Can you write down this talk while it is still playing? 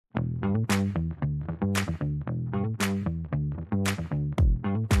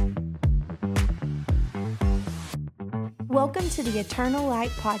Welcome to the Eternal Light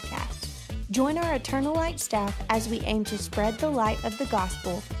Podcast. Join our Eternal Light staff as we aim to spread the light of the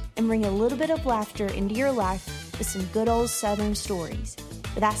gospel and bring a little bit of laughter into your life with some good old Southern stories.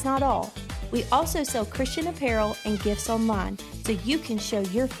 But that's not all. We also sell Christian apparel and gifts online so you can show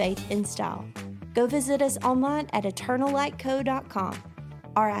your faith in style. Go visit us online at eternallightco.com.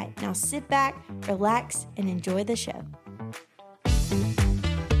 All right, now sit back, relax, and enjoy the show.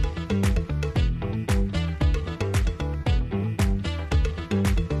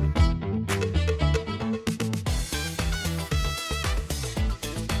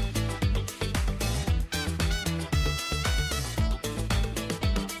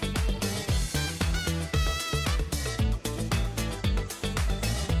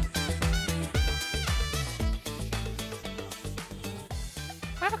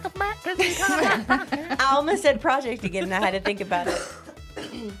 I almost said project again and I had to think about it.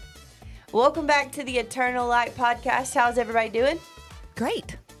 Welcome back to the Eternal Light Podcast. How's everybody doing?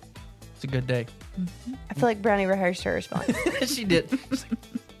 Great. It's a good day. I feel like Brownie rehearsed her response. She did.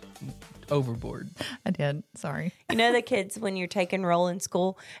 Overboard. I did. Sorry. You know the kids when you're taking roll in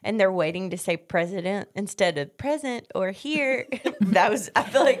school and they're waiting to say president instead of present or here? I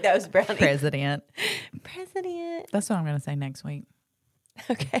feel like that was Brownie. President. President. That's what I'm going to say next week.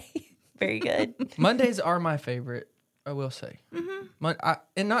 Okay. Very good. Mondays are my favorite, I will say.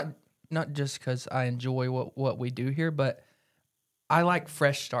 And not just because I enjoy what we do here, but I like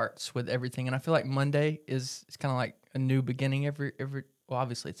fresh starts with everything. And I feel like Monday is kind of like a new beginning every. Well,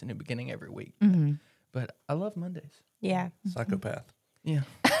 obviously it's a new beginning every week. Mm-hmm. But I love Mondays. Yeah. Psychopath. Yeah.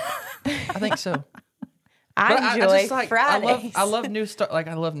 I think so. I enjoy Fridays. I love new start. Like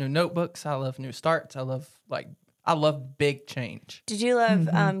I love new notebooks. I love new starts. I love big change. Did you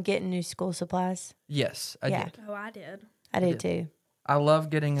love getting new school supplies? Yes, I did. Oh, I did. I did too. I love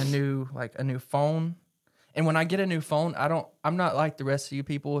getting a new phone. And when I get a new phone, I'm not like the rest of you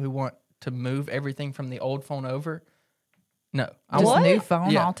people who want to move everything from the old phone over. No. Just new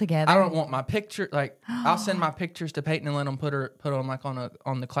phone altogether. I don't want my picture, I'll send my pictures to Peyton and let them put them like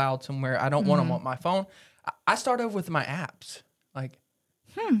on the cloud somewhere. I don't want them on my phone. I start over with my apps. I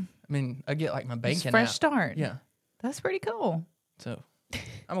get like my banking app. Fresh start. Yeah. That's pretty cool. So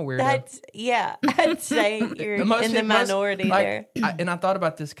I'm a weirdo. I'd say you're in the minority there. I thought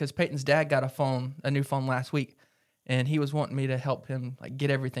about this because Peyton's dad got a new phone last week, and he was wanting me to help him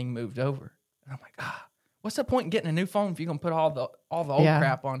get everything moved over. And I'm like, what's the point in getting a new phone if you're gonna put all the old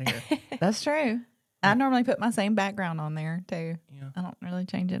crap on here? That's true. I normally put my same background on there too. Yeah. I don't really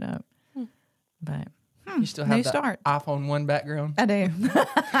change it up. But You still have new that start. iPhone 1 background? I do.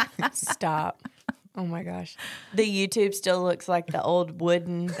 Stop. Oh my gosh. The YouTube still looks like the old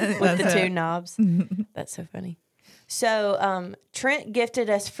wooden with the two knobs. That's so funny. So Trent gifted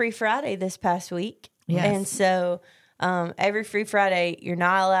us Free Friday this past week. Yes. And so every Free Friday, you're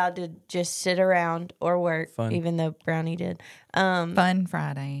not allowed to just sit around or work, even though Brownie did. Fun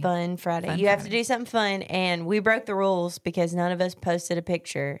Friday. Fun Friday. You have to do something fun. And we broke the rules because none of us posted a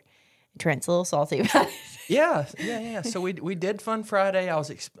picture. Trent's a little salty about it. Yeah. So we did Fun Friday.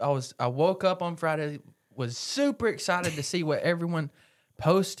 I woke up on Friday, was super excited to see what everyone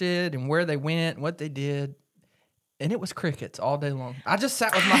posted and where they went, and what they did, and it was crickets all day long. I just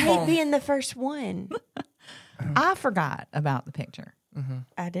sat with my I phone. hate being the first one. I forgot about the picture. Mm-hmm.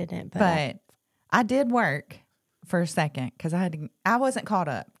 I didn't, but I did work for a second because I wasn't caught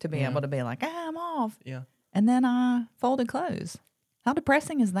up to be able to be like, I'm off. Yeah. And then I folded clothes. How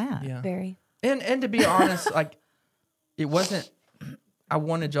depressing is that? Yeah. Very. And to be honest, it wasn't. I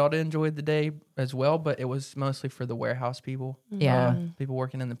wanted y'all to enjoy the day as well, but it was mostly for the warehouse people. Yeah. People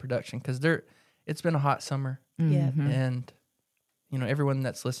working in the production because it's been a hot summer. Yeah. And everyone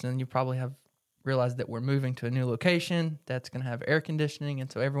that's listening, you probably have realized that we're moving to a new location that's going to have air conditioning,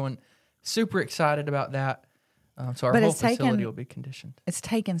 and so everyone super excited about that. So our whole facility will be conditioned. It's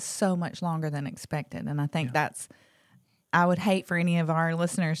taken so much longer than expected, and I think I would hate for any of our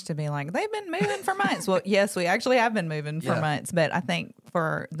listeners to be like, they've been moving for months. Well, yes, we actually have been moving for months, but I think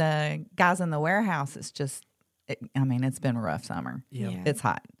for the guys in the warehouse, it's been a rough summer. Yeah. It's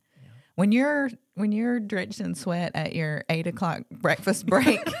hot. Yeah. When you're drenched in sweat at your 8:00 breakfast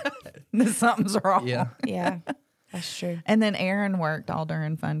break, something's wrong. Yeah. Yeah, that's true. And then Aaron worked all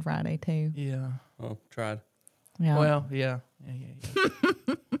during Fun Friday too. Yeah. Oh, tried. Yeah. Well, yeah.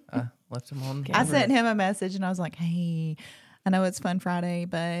 I left him on. I sent him a message and I was like, hey, I know it's Fun Friday,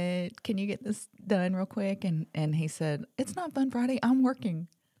 but can you get this done real quick? And he said, it's not Fun Friday. I'm working.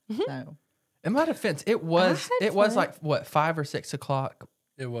 So, in my defense, it was like what, 5 or 6 o'clock.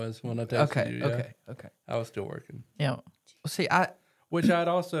 It was when I texted you. Okay. I was still working. yeah. Well, see, Which I'd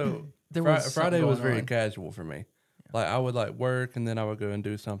also There was Friday something was going very on. casual for me. Like I would like work and then I would go and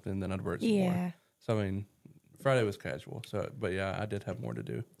do something, then I'd work some more. So I mean, Friday was casual. So, but yeah, I did have more to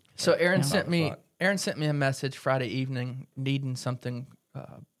do. So Aaron sent me a message Friday evening needing something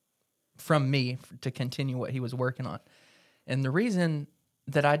from me to continue what he was working on. And the reason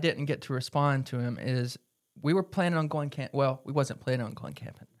that I didn't get to respond to him is we were planning on going Well, we wasn't planning on going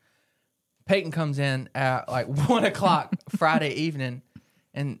camping. Peyton comes in at like 1 o'clock Friday evening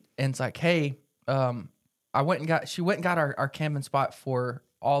and it's like, hey, she went and got our camping spot for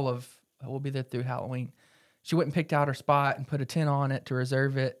all of, we'll be there through Halloween. She went and picked out her spot and put a tent on it to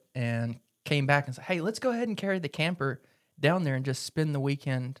reserve it and came back and said, hey, let's go ahead and carry the camper down there and just spend the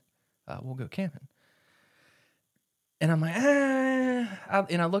weekend. We'll go camping. And I'm like,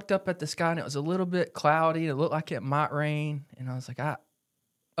 and I looked up at the sky and it was a little bit cloudy. It looked like it might rain. And I was like,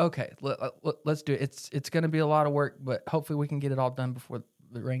 okay, let's do it. It's going to be a lot of work, but hopefully we can get it all done before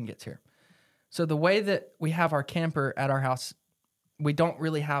the rain gets here. So the way that we have our camper at our house, we don't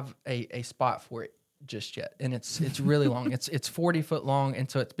really have a spot for it just yet. And it's really long. It's 40 foot long. And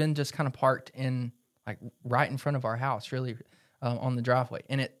so it's been just kind of parked in like right in front of our house, really on the driveway.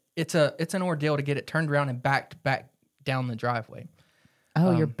 And it's an ordeal to get it turned around and backed back down the driveway.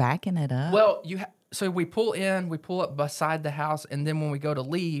 Oh, you're backing it up? Well, so we pull up beside the house, and then when we go to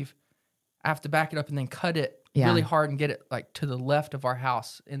leave, I have to back it up and then cut it really hard and get it like to the left of our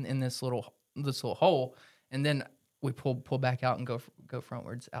house in this little hole, and then we pull back out and go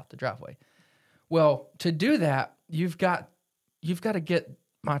frontwards out the driveway. Well, to do that, you've got to get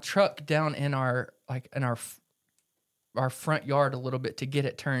my truck down in our front yard a little bit to get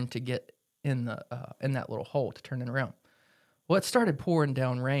it turned to get in that little hole to turn it around. Well, it started pouring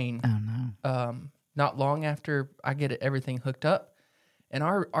down rain. Oh no! Not long after I get everything hooked up, and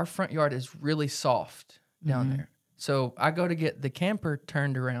our front yard is really soft down there. So I go to get the camper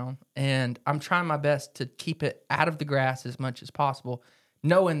turned around, and I'm trying my best to keep it out of the grass as much as possible,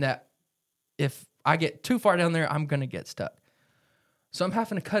 knowing that if I get too far down there, I'm gonna get stuck. So I'm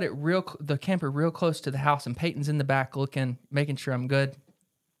having to cut the camper real close to the house, and Peyton's in the back making sure I'm good.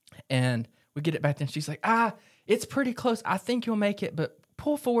 And we get it back there, and she's like, it's pretty close. I think you'll make it, but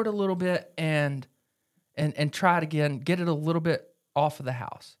pull forward a little bit and try it again. Get it a little bit off of the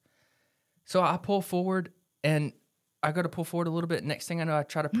house. So I pull forward, and I go to pull forward a little bit. Next thing I know, I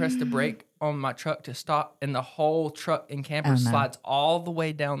try to press the brake on my truck to stop, and the whole truck and camper slides all the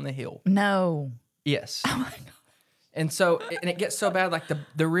way down the hill. No. Yes. Oh my God. And so, and it gets so bad, like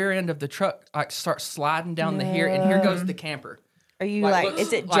the rear end of the truck like starts sliding down the here, and here goes the camper. Are you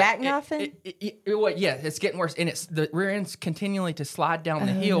is it jackknifing? Yeah, it's getting worse. And it's the rear end's continually to slide down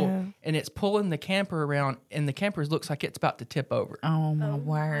the hill, and it's pulling the camper around, and the camper looks like it's about to tip over. Oh, my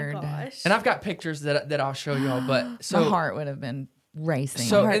word. My gosh. And I've got pictures that I'll show y'all, but so my heart would have been racing.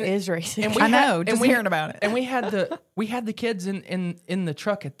 So, my heart is racing. And I know, just hearing about it. And we had the kids in the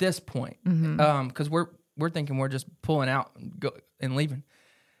truck at this point, because we're thinking we're just pulling out and leaving.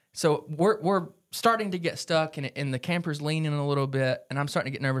 So we're starting to get stuck, and the camper's leaning a little bit, and I'm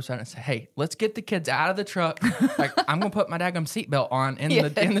starting to get nervous and say, hey, let's get the kids out of the truck. Like, I'm going to put my daggum seatbelt on in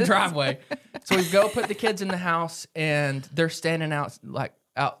the driveway. So we go put the kids in the house, and they're standing out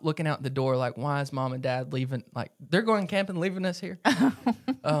looking out the door like, why is mom and dad leaving? Like, they're going camping, leaving us here.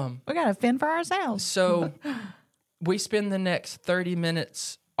 We got to fend for ourselves. So we spend the next 30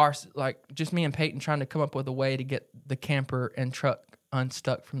 minutes, just me and Peyton trying to come up with a way to get the camper and truck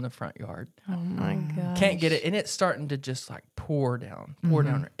unstuck from the front yard. Oh my God. Can't get it. And it's starting to just like pour down.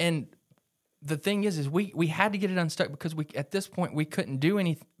 And the thing is we had to get it unstuck because at this point we couldn't do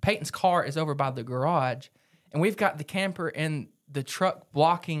anything. Peyton's car is over by the garage, and we've got the camper and the truck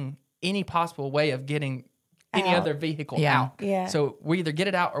blocking any possible way of getting any other vehicle out. Yeah. So we either get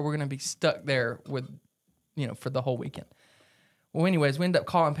it out or we're going to be stuck there for the whole weekend. Well, anyways, we ended up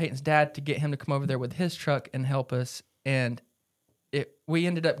calling Peyton's dad to get him to come over there with his truck and help us. And we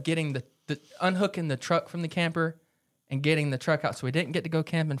ended up getting the unhooking the truck from the camper and getting the truck out. So we didn't get to go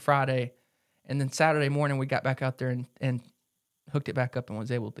camping Friday. And then Saturday morning, we got back out there and hooked it back up and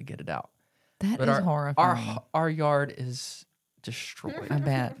was able to get it out. That is horrifying. Our yard is destroyed. I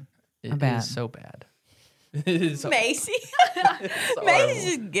bet. It is so bad. It is Macy.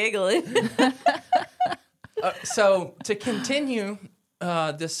 Macy's just giggling. So to continue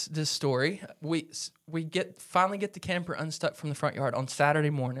this story, we finally get the camper unstuck from the front yard on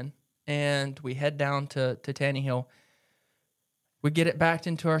Saturday morning, and we head down to Tanny Hill. We get it backed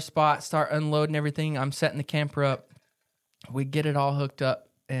into our spot, start unloading everything. I'm setting the camper up. We get it all hooked up,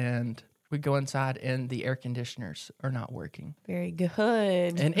 and we go inside, and the air conditioners are not working. Very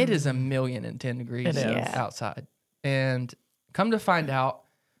good. And it is 1,010 degrees outside. And come to find out,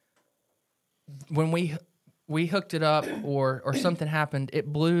 when we we hooked it up or something happened.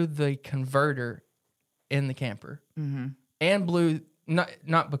 It blew the converter in the camper and blew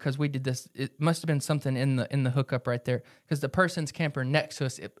not because we did this. It must have been something in the hookup right there because the person's camper next to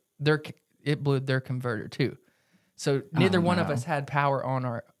us it blew their converter too. So neither one of us had power on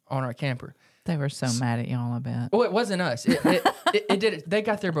our camper. They were so mad at y'all, I bet. Well, it wasn't us. It did it. They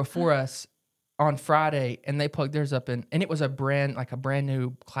got there before us on Friday, and they plugged theirs up and it was a brand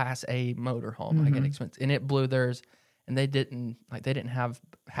new Class A motorhome, like an expensive, and it blew theirs. And they didn't have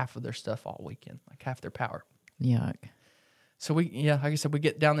half of their stuff all weekend, like half their power. Yuck. So like I said, we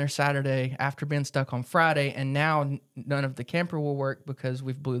get down there Saturday after being stuck on Friday, and now none of the camper will work because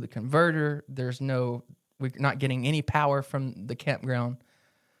we've blew the converter. We're not getting any power from the campground.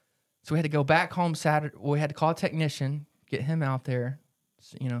 So we had to go back home Saturday. We had to call a technician, get him out there,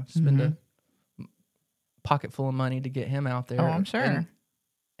 spend a pocket full of money to get him out there. Oh, I'm sure.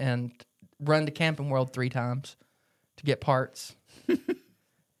 And run to Camping World 3 times to get parts.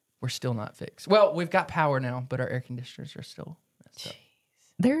 We're still not fixed. Well, we've got power now, but our air conditioners are still messed up.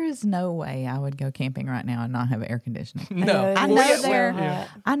 There is no way I would go camping right now and not have air conditioning. No.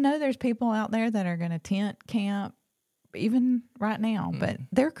 I know there's people out there that are going to tent camp even right now, but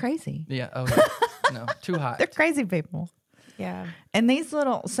they're crazy. Yeah. Oh, yeah. No, too hot. They're crazy people. Yeah. And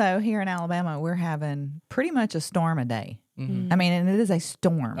so here in Alabama, we're having pretty much a storm a day. Mm-hmm. I mean, and it is a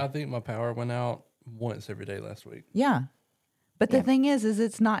storm. I think my power went out once every day last week. Yeah. But the thing is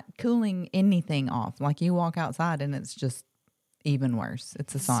it's not cooling anything off. Like you walk outside and it's just even worse.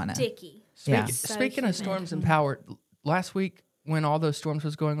 It's a sauna. Sticky. Speaking of storms and power, last week when all those storms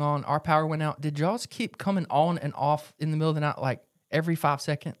was going on, our power went out. Did y'all keep coming on and off in the middle of the night like every 5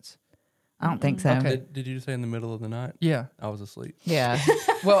 seconds? I don't think so. Okay. Did you say in the middle of the night? Yeah. I was asleep. Yeah.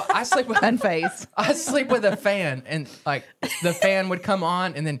 Well, I sleep with Unfazed. I sleep with a fan, and like the fan would come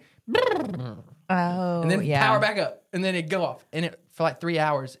on and then Oh, and then yeah. power back up, and then it'd go off, and for like 3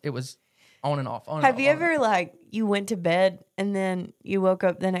 hours it was on and off. Have you ever you went to bed and then you woke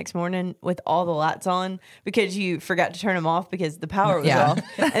up the next morning with all the lights on because you forgot to turn them off because the power was off,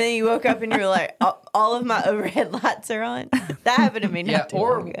 and then you woke up and you were like, all of my overhead lights are on? That happened to me not too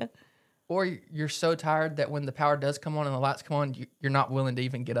long ago. Or you're so tired that when the power does come on and the lights come on, you're not willing to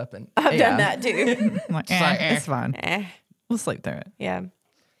even get up and. I've done that too. It's fine. We'll sleep through it. Yeah.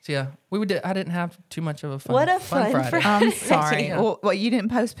 So yeah, I didn't have too much of a fun. What a fun fun Friday. I'm sorry. Yeah. Well, you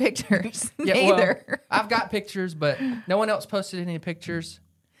didn't post pictures either. either. I've got pictures, but no one else posted any pictures.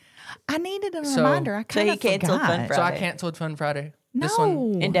 I needed a reminder. I kind of canceled Fun Friday. So I canceled Fun Friday. No, This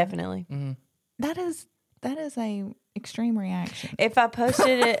one, Indefinitely. Mm-hmm. that is a extreme reaction. If I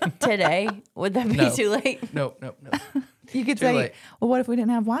posted it today, would that be too late? Nope. You could Too say, late. well, what if we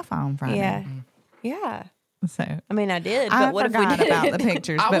didn't have Wi-Fi on Friday? Yeah. Yeah. So I mean, I did, but I what if we forgot did? about the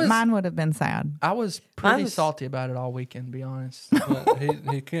pictures, but mine would have been sad. I was pretty salty about it all weekend, to be honest. Well,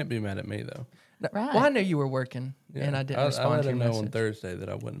 he can't be mad at me though. Right. Well, I knew you were working, and I didn't respond I let to your him know message. on Thursday that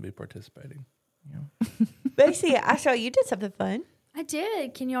I wouldn't be participating. Basically, I saw you did something fun. I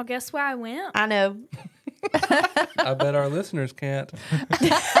did. Can y'all guess where I went? I know. I bet our listeners can't.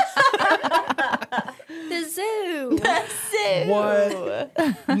 The zoo.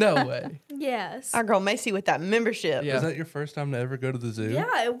 What? No way. Yes. Our girl Macy with that membership. Yeah. Is that your first time to ever go to the zoo?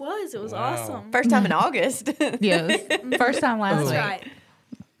 Yeah, it was. It was Wow. awesome. First time in August. Yes. First time last That's week. right.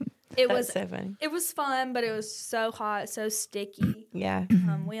 It That's was so funny. It was fun, but it was so hot, so sticky. Yeah.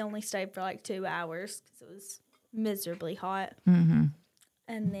 We only stayed for like 2 hours because it was miserably hot. Mm-hmm.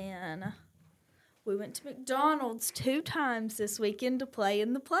 And then we went to McDonald's 2 times this weekend to play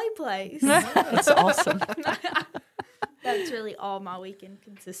in the play place. That's awesome. That's really all my weekend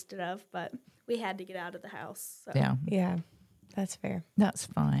consisted of, but we had to get out of the house. So. Yeah, Yeah. That's fair. that's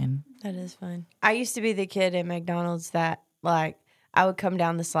fine. That is fun. I used to be the kid at McDonald's that I would come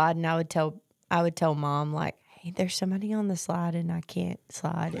down the slide and I would tell mom hey, there's somebody on the slide and I can't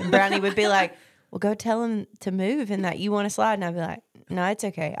slide. And Brownie would be like, well, go tell him to move and that you want to slide. And I'd be like, no, it's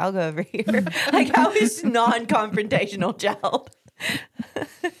okay. I'll go over here. I was non-confrontational child.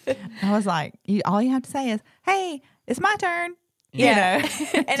 I was like, all you have to say is, hey, it's my turn. Yeah. You know?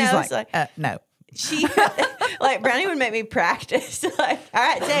 And She's I was like no. she Brownie would make me practice. All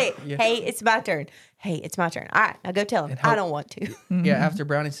right, say it. Yeah. Hey, it's my turn. Hey, it's my turn. All right, now go tell him. I don't want to. Yeah, after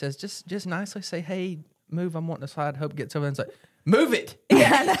Brownie says, just nicely say, hey, move, I'm wanting to slide. Hope gets over and it's like, move it.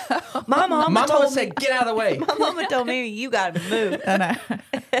 Yeah, my mama My mama told me. said, get out of the way. My mama told me you got to move. I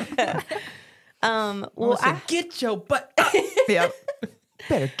know. Well, Well, I said, get your butt up. Yep.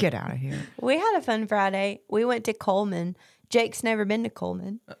 Better get out of here. we had a fun Friday. We went to Coleman. Jake's never been to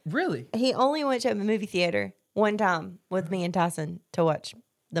Coleman. Really? He only went to a movie theater one time with me and Tyson to watch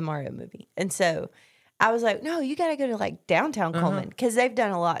the Mario movie. And so I was like, no, you got to go to like downtown Coleman because they've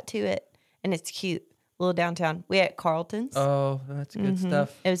done a lot to it and it's cute. Little downtown. We at Carlton's. Oh, that's good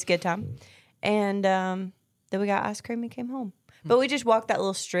stuff. It was a good time. And then we got ice cream and came home. But we just walked that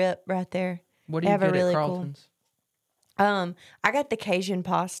little strip right there. What do you get at Carlton's? Cool, I got the Cajun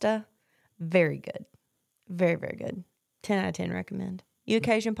pasta. Very good. Very, very good. 10 out of 10 recommend. You a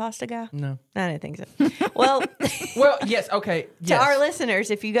Cajun pasta guy? No. I didn't think so. Well, yes, okay. To our listeners,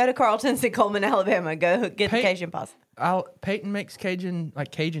 if you go to Carlton's in Coleman, Alabama, go get the Cajun pasta. Peyton makes Cajun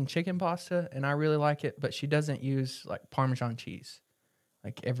chicken pasta, and I really like it, but she doesn't use like Parmesan cheese,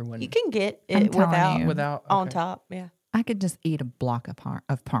 like everyone. You can get I'm it telling you. without on top. Yeah, I could just eat a block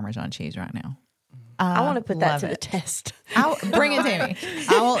of Parmesan cheese right now. I want to put that to the it. test. I'll bring it to me.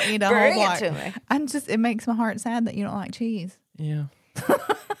 I will eat a whole Bring block. it to me. It makes my heart sad that you don't like cheese. Yeah.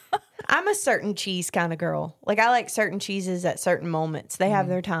 I'm a certain cheese kind of girl. Like I like certain cheeses at certain moments. They have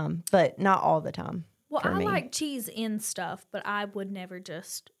their time, but not all the time. Well, for I me. like cheese in stuff, but I would never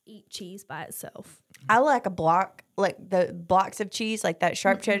just eat cheese by itself. I like a block, like the blocks of cheese, like that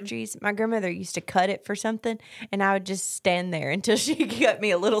sharp cheddar cheese. My grandmother used to cut it for something, and I would just stand there until she cut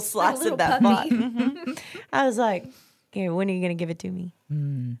me a little slice little of that block. puppy. I was like, okay, when are you going to give it to me?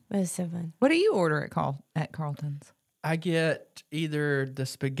 It was so fun. What do you order at Carlton's? I get either the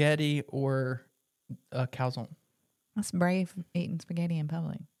spaghetti or a calzone. That's brave, eating spaghetti in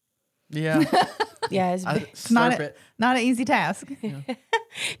public. Yeah. Yeah, I It's not slurp it. not an easy task.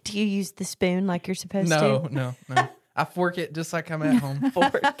 do you use the spoon like you're supposed No, to? no. I fork it just like I'm at home.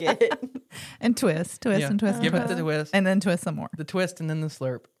 Fork it. And twist, Yeah. and twist, Give and it twist. the twist. And then twist some more. The twist and then the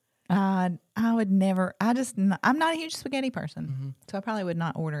slurp. I would never. I'm not a huge spaghetti person, so I probably would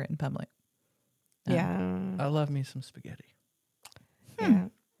not order it in public. Yeah. I love me some spaghetti. Yeah.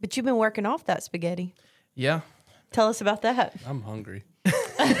 But you've been working off that spaghetti. Yeah. Tell us about that. I'm hungry.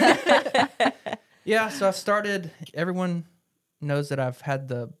 Yeah, so I started, everyone knows that I've had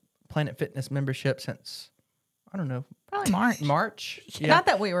the Planet Fitness membership since, I don't know, Probably March. March. Yeah. Not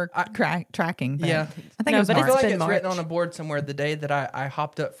that we were tracking. But Yeah. I think No, it was but I March. feel like been it's written March. on a board somewhere the day that I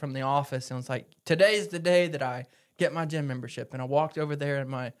hopped up from the office and was like, today's the day that I get my gym membership. And I walked over there in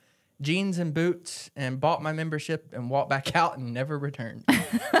my jeans and boots and bought my membership and walked back out and never returned.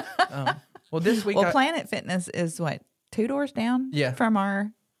 Well, this week, Planet Fitness is what, 2 doors down? Yeah. From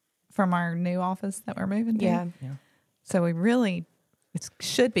our new office that we're moving to. Yeah. So it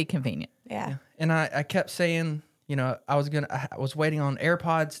should be convenient. Yeah. and I kept saying, you know, I was waiting on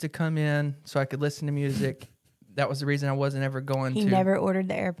AirPods to come in so I could listen to music. That was the reason I wasn't ever going He to. never ordered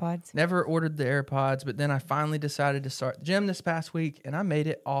the AirPods. Never ordered the AirPods, but then I finally decided to start the gym this past week, and I made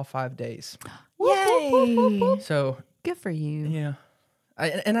it all 5 days. Yay! So Good for you. yeah,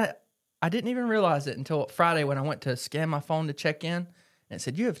 I didn't even realize it until Friday when I went to scan my phone to check in, and it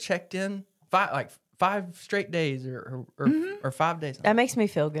said you have checked in 5 straight days or 5 days. That makes me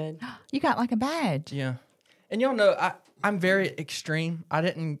feel good. You got like a badge. Yeah, and y'all know I'm very extreme. I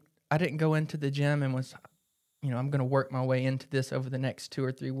didn't go into the gym and was, you know, I'm going to work my way into this over the next 2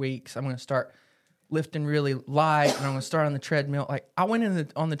 or 3 weeks. I'm going to start lifting really light, and I'm going to start on the treadmill. Like I went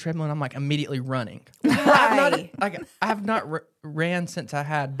on the treadmill, and I'm like immediately running. Why? I have not ran since I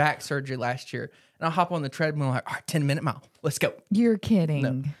had back surgery last year, and I'll hop on the treadmill like, all right, 10-minute mile, let's go. You're kidding.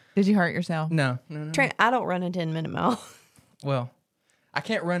 No. Did you hurt yourself? No. Trent, I don't run a 10-minute mile. Well, I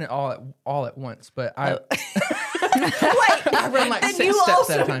can't run it all at once, but I Wait, I run like then 6 you steps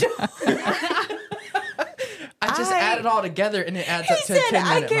at a also time. I just add it all together, and it adds up to a 10-minute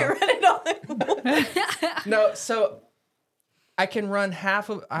I can't mile. run it all at once. No, so I can run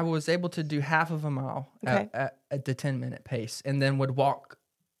I was able to do half of a mile at the 10-minute pace, and then would walk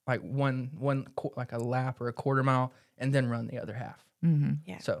like like a lap or a quarter mile, and then run the other half. Mm-hmm.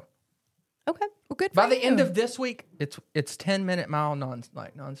 Yeah. So Okay. Well, good. by for the you. end of this week, it's 10-minute mile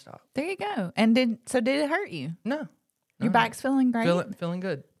nonstop. There you go. And did it hurt you? No, Your back's feeling great. feeling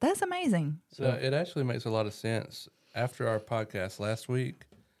good. That's amazing. So it actually makes a lot of sense. After our podcast last week,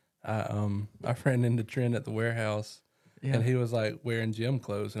 I ran into Trent at the warehouse, and he was like wearing gym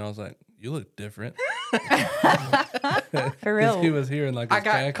clothes, and I was like, "You look different." For real. He was here in like his I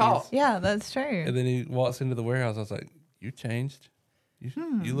got khakis. caught. Yeah, that's true. And then he walks into the warehouse. I was like, "You changed.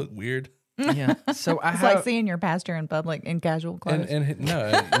 You look weird." Yeah. So I It's have like seeing your pastor in public in casual clothes.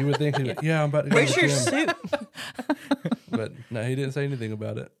 No, you would think, I'm about to go Where's to the your gym. suit? But no, he didn't say anything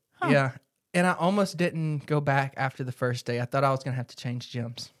about it. yeah, and I almost didn't go back after the first day. I thought I was gonna have to change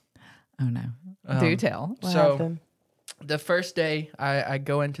gyms. oh no. Do tell. What So happened? the first day I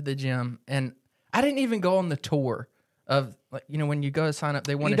go into the gym, and I didn't even go on the tour of, like, you know, when you go to sign up,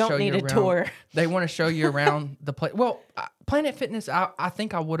 they want You to don't show need you a around. tour. They want to show you around the place. Well, Planet Fitness, I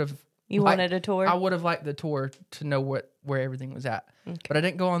think I would have You wanted a tour? I would have liked the tour to know where everything was at. Okay. But I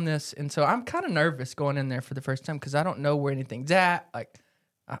didn't go on this. And so I'm kind of nervous going in there for the first time because I don't know where anything's at. Like,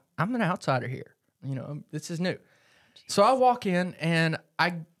 I'm an outsider here. You know, this is new. So I walk in and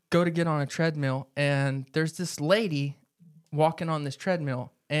I go to get on a treadmill, and there's this lady walking on this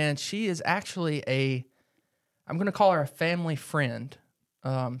treadmill, and she is actually I'm going to call her a family friend.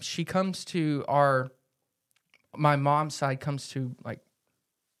 She comes to my mom's side comes to like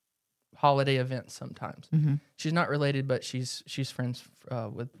holiday events sometimes. Mm-hmm. She's not related, but she's friends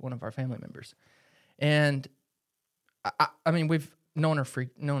with one of our family members. And I mean, we've known her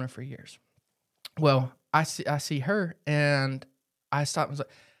for years. Well, I see her, and I stop and was like,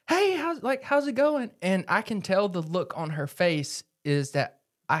 "Hey, how's it going?" And I can tell the look on her face is that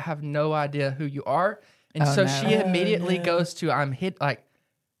I have no idea who you are. And she immediately goes to, I'm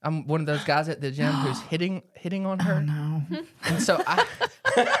one of those guys at the gym who's hitting on her. Oh, no. And so I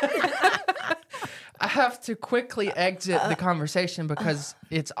have to quickly exit the conversation because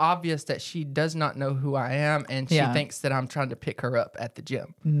it's obvious that she does not know who I am, and she thinks that I'm trying to pick her up at the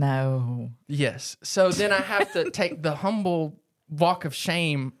gym. No. Yes. So then I have to take the humble walk of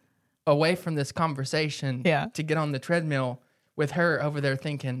shame away from this conversation to get on the treadmill with her over there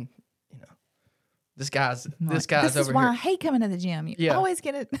thinking, this guy's over here. This is why I hate coming to the gym. You always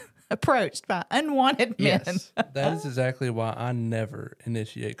get approached by unwanted men. Yes, that is exactly why I never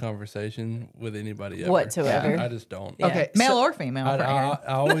initiate conversation with anybody ever. Whatsoever. I just don't. Yeah. Okay, Male or female. I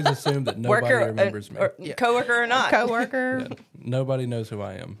always assume that nobody remembers me. Coworker or not. Coworker. Yeah, nobody knows who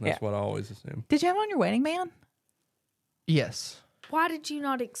I am. That's what I always assume. Did you have on your wedding band? Yes. Why did you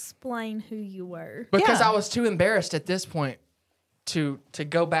not explain who you were? Because I was too embarrassed at this point to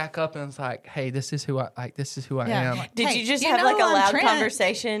go back up, and it's like, hey, this is who I am. Did you just have like a loud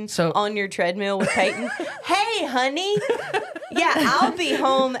conversation on your treadmill with Peyton? Hey, honey. Yeah, I'll be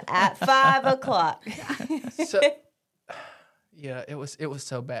home at 5:00. So, yeah, it was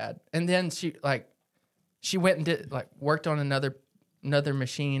so bad. And then she went and did worked on another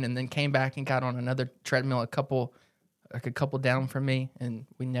machine, and then came back and got on another treadmill a couple down from me, and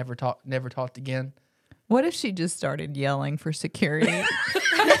we never talked again. What if she just started yelling for security?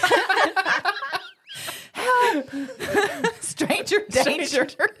 Help! Stranger danger.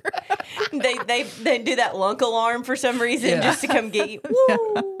 They do that lunk alarm for some reason just to come get you.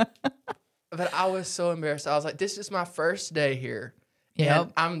 Woo! But I was so embarrassed. I was like, this is my first day here.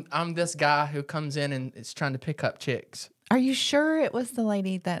 Yep. And I'm this guy who comes in and is trying to pick up chicks. Are you sure it was the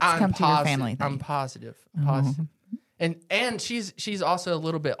lady that's come to your family thing? I'm positive. Positive. And she's also a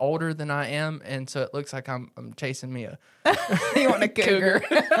little bit older than I am, and so it looks like I'm chasing me you want a cougar?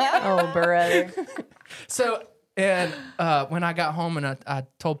 Oh, brother. So and when I got home and I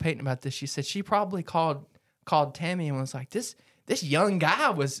told Peyton about this, she said she probably called Tammy and was like, this young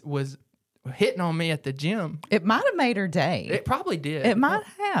guy was hitting on me at the gym. It might have made her day. It probably did. It might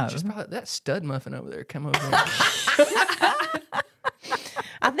have. She's probably that stud muffin over there come over there.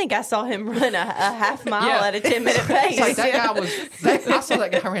 I think I saw him run a half mile at a 10-minute pace. It's like that guy I saw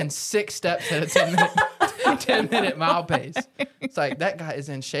that guy ran 6 steps at a 10-minute mile pace. It's like that guy is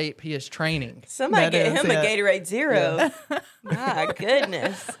in shape. He is training. Somebody get him a Gatorade Zero. Yeah. My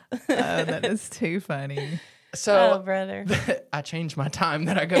goodness. That is too funny. So, brother, I changed my time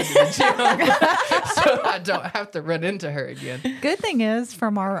that I go to the gym so I don't have to run into her again. Good thing is,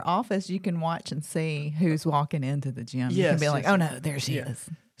 from our office, you can watch and see who's walking into the gym. You can be like, oh, no, there she is.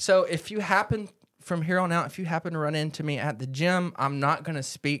 So if you happen, from here on out, if you happen to run into me at the gym, I'm not going to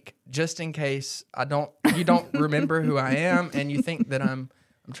speak just in case you don't remember who I am and you think that I'm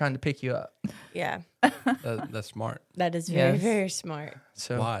trying to pick you up. Yeah. That's smart. That is very, very smart.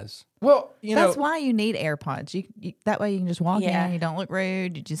 So wise. Well, that's why you need AirPods. You that way you can just walk in. You don't look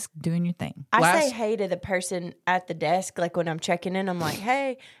rude. You're just doing your thing. I say hey to the person at the desk, like when I'm checking in. I'm like,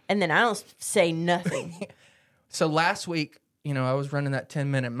 hey, and then I don't say nothing. So last week, I was running that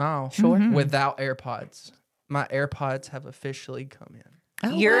 10-minute mile without AirPods. My AirPods have officially come in. Oh,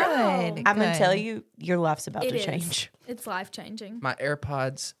 I'm going to tell you, your life's about to change. It's life-changing. My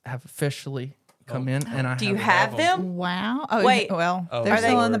AirPods have officially come in, and Do you have them? Wow. Oh, wait. Well, they're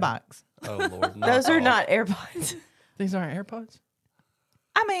still in the box. Oh, Lord. Those are not AirPods. These aren't AirPods?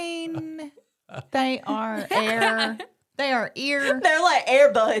 I mean, they are air. They are ear. They're like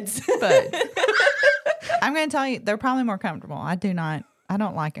earbuds. But I'm going to tell you, they're probably more comfortable. I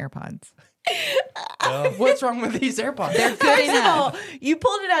don't like AirPods. What's wrong with these AirPods? They're good First enough. of all, you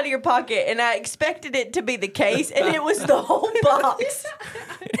pulled it out of your pocket, and I expected it to be the case, and it was the whole box.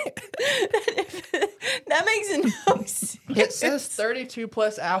 That makes no sense. It says 32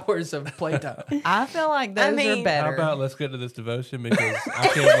 plus hours of playtime. I feel like those are better. How about let's get to this devotion because I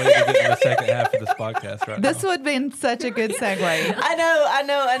can't wait to get to the second half of this podcast right This now. would have been such a good segue. I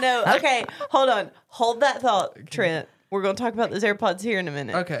know. Okay, hold on. Hold that thought, Trent. We're going to talk about those AirPods here in a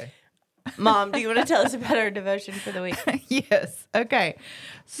minute. Okay. Mom, do you want to tell us about our devotion for the week? Yes. Okay.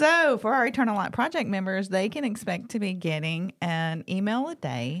 So for our Eternal Light Project members, they can expect to be getting an email a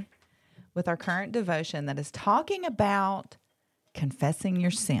day with our current devotion that is talking about confessing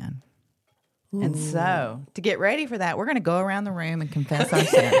your sin. Ooh. And so to get ready for that, we're going to go around the room and confess our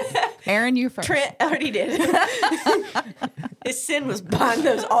sins. Aaron, you first. Trent already did. His sin was buying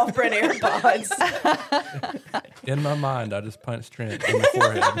those off-brand AirPods. In my mind, I just punched Trent in the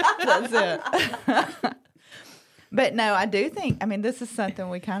forehead. That's it. But no, I do think, this is something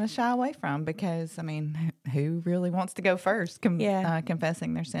we kind of shy away from because, who really wants to go first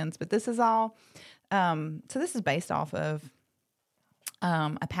confessing their sins? But this is all, so this is based off of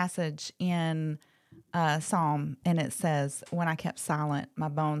a passage in Psalm, and it says, when I kept silent, my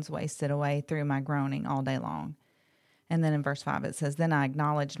bones wasted away through my groaning all day long. And then in verse 5, it says, then I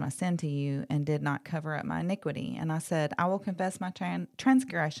acknowledged my sin to you and did not cover up my iniquity. And I said, I will confess my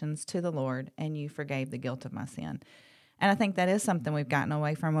transgressions to the Lord, and you forgave the guilt of my sin. And I think that is something we've gotten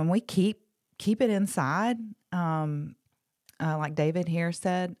away from. When we keep it inside, like David here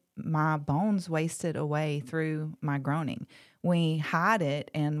said, my bones wasted away through my groaning. We hide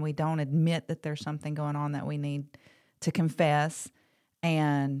it, and we don't admit that there's something going on that we need to confess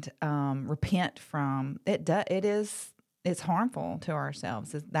and repent from. It's harmful to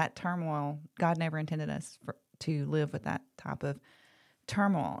ourselves. That turmoil, God never intended us to live with that type of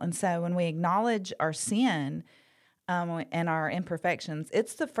turmoil. And so when we acknowledge our sin and our imperfections,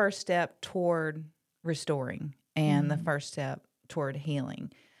 it's the first step toward restoring and the first step toward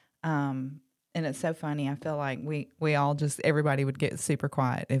healing. And it's so funny. I feel like we all everybody would get super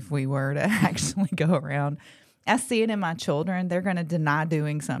quiet if we were to actually go around. I see it in my children. They're going to deny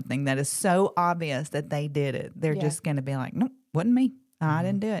doing something that is so obvious that they did it. They're just going to be like, nope, wasn't me. I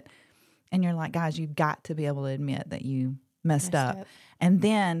didn't do it. And you're like, guys, you've got to be able to admit that you messed up. And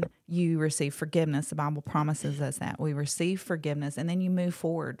then you receive forgiveness. The Bible promises us that. We receive forgiveness, and then you move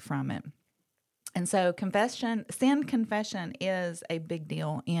forward from it. And so sin confession is a big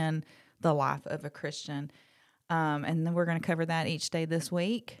deal in the life of a Christian. And then we're going to cover that each day this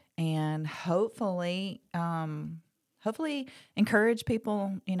week, and hopefully encourage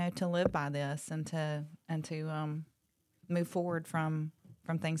people, to live by this and to move forward from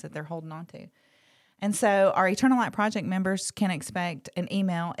things that they're holding on to. And so our Eternal Light Project members can expect an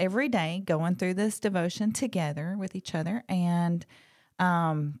email every day going through this devotion together with each other. And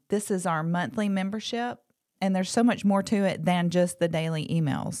this is our monthly membership, and there's so much more to it than just the daily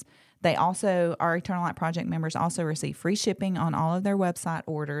emails. Our Eternal Light Project members also receive free shipping on all of their website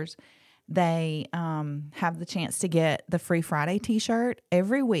orders. They have the chance to get the free Friday t-shirt.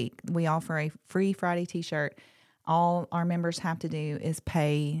 Every week we offer a free Friday t-shirt. All our members have to do is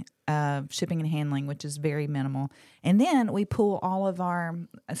pay shipping and handling, which is very minimal. And then we pull all of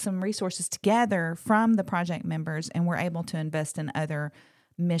some resources together from the project members, and we're able to invest in other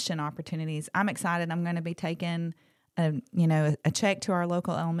mission opportunities. I'm excited. I'm going to be taking a check to our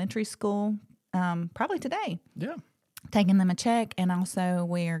local elementary school, probably today. Yeah. Taking them a check. And also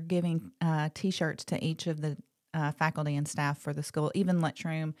we're giving t-shirts to each of the faculty and staff for the school, even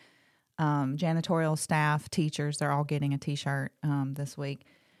lunchroom, janitorial staff, teachers, they're all getting a t-shirt this week.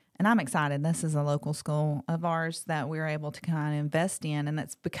 And I'm excited. This is a local school of ours that we're able to kind of invest in, and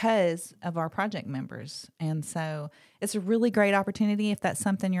that's because of our project members. And so it's a really great opportunity. If that's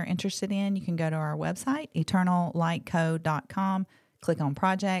something you're interested in, you can go to our website, eternallightco.com, click on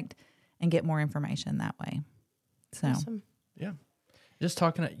project, and get more information that way. So, awesome. Yeah. Just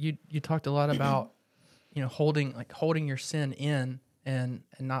talking, you talked a lot about, holding your sin in and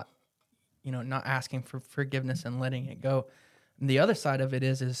not, not asking for forgiveness and letting it go. And the other side of it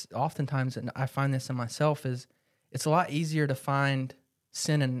is oftentimes, and I find this in myself, is it's a lot easier to find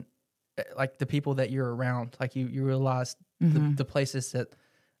sin in like the people that you're around. Like you realize the places that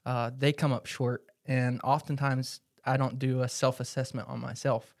they come up short. And oftentimes I don't do a self-assessment on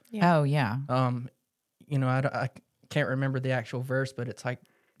myself. Yeah. Oh, yeah. I can't remember the actual verse, but it's like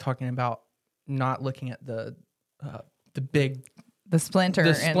talking about not looking at the splinter,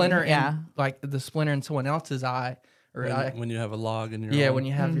 in like the splinter in someone else's eye. Or when you have a log in your own. When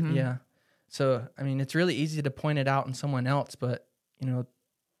you have So it's really easy to point it out in someone else, but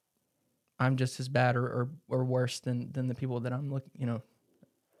I'm just as bad or worse than the people that I'm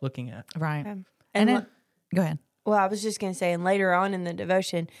looking at. Right. And go ahead. Well, I was just going to say, and later on in the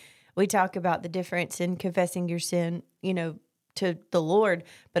devotion, we talk about the difference in confessing your sin, to the Lord,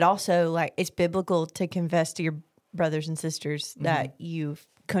 but also like it's biblical to confess to your brothers and sisters that you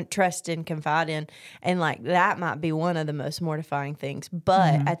trust and confide in. And like that might be one of the most mortifying things.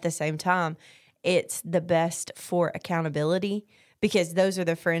 But at the same time, it's the best for accountability, because those are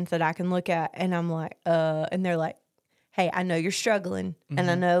the friends that I can look at and I'm like, and they're like, hey, I know you're struggling. And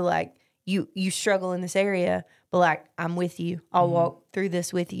I know like you struggle in this area, but like, I'm with you. I'll walk through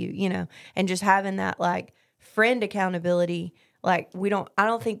this with you, and just having that like friend accountability. Like I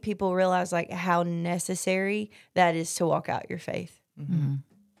don't think people realize like how necessary that is to walk out your faith.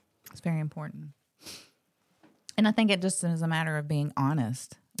 It's very important. And I think it just is a matter of being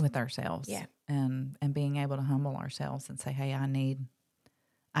honest with ourselves. Yeah. And being able to humble ourselves and say, hey, I need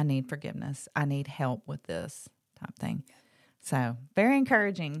forgiveness. I need help with this type thing. So very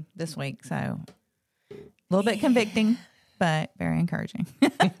encouraging this week. So a little bit convicting, but very encouraging.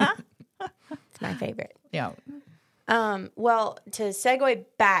 It's my favorite. Yeah. Well, to segue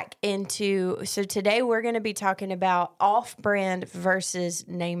back into, so today we're going to be talking about off-brand versus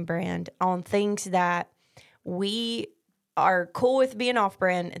name brand on things that we are cool with being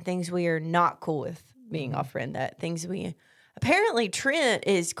off-brand and things we are not cool with being off-brand. That things apparently Trent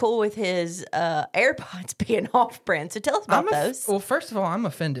is cool with his AirPods being off-brand. So tell us about those. Well, first of all, I'm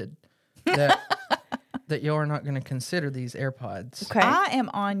offended that y'all are not going to consider these AirPods. Okay. I am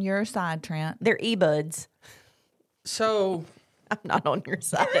on your side, Trent. They're earbuds. So I'm not on your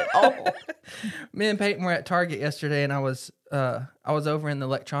side at all. Me and Peyton were at Target yesterday, and I was over in the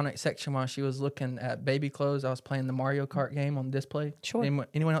electronics section while she was looking at baby clothes. I was playing the Mario Kart game on display. Sure.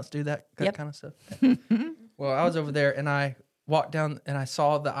 Anyone else do that Yep. kind of stuff? Well, I was over there, and I walked down, and I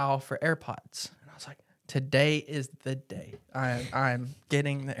saw the aisle for AirPods, and I was like, "Today is the day. I'm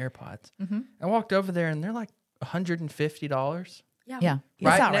getting the AirPods." I walked over there, and they're like $150. Yeah. It's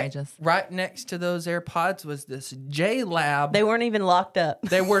outrageous. Right next to those AirPods was this J-Lab. They weren't even locked up.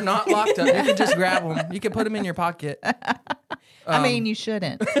 They were not locked up. You could just grab them. You could put them in your pocket. I mean, you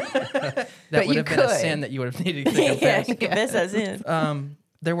shouldn't. That but would you have been a could. sin that you would have needed to confess. Yeah, confess as in.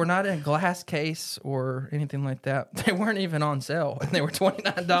 They were not in a glass case or anything like that. They weren't even on sale, and they were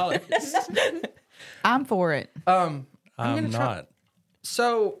 $29. I'm for it. I'm gonna not.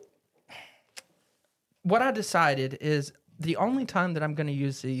 So, what I decided is the only time that I'm going to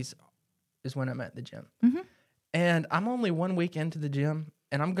use these is when I'm at the gym. And I'm only 1 week into the gym,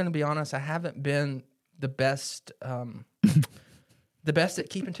 and I'm going to be honest, I haven't been the best at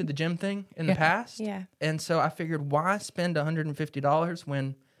keeping to the gym thing in the past. Yeah. And so I figured, why spend $150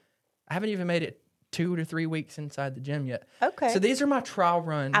 when I haven't even made it 2 to 3 weeks inside the gym yet? Okay. So these are my trial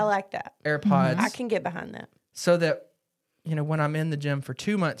run I like that. AirPods. I can get behind that. So that, when I'm in the gym for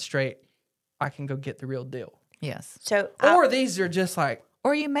 2 months straight, I can go get the real deal. Yes. So Or these are just like,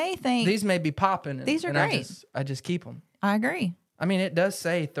 Or you may think these may be popping. And, These are and great. I just keep them. I agree. I mean, it does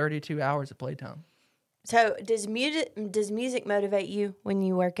say 32 hours of playtime. So does music motivate you when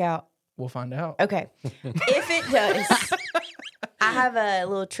you work out? We'll find out. Okay. If it does, I have a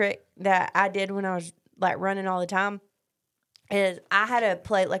little trick that I did when I was like running all the time. Is I had a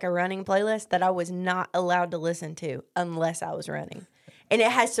running playlist that I was not allowed to listen to unless I was running. And it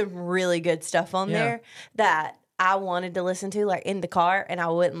has some really good stuff on there that I wanted to listen to, like in the car, and I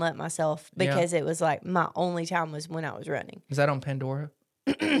wouldn't let myself because it was like my only time was when I was running. Is that on Pandora?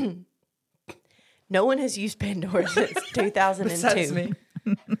 No one has used Pandora since 2002. Besides me.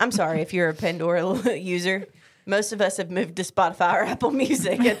 I'm sorry if you're a Pandora user. Most of us have moved to Spotify or Apple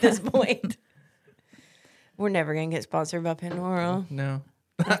Music at this point. We're never going to get sponsored by Pandora. No.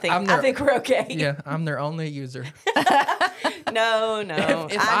 I think we're okay. Yeah, I'm their only user. No.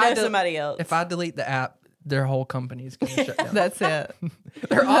 If I know somebody else. If I delete the app, their whole company is going to shut down. That's it.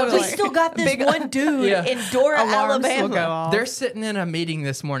 They're all We just, still got this one dude in Dora, Alarms will go Alabama. off. they're sitting in a meeting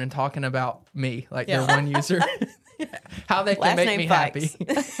this morning talking about me, like they're one user. How they can Last make name me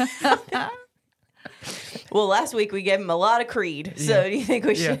Fikes. happy. Well, last week we gave him a lot of Creed. So do you think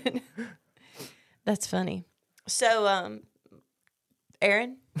we should? That's funny. So,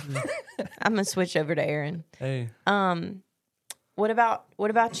 Aaron, I'm gonna switch over to Aaron. Hey. What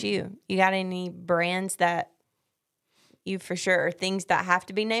about you? You got any brands that you for sure, or things that have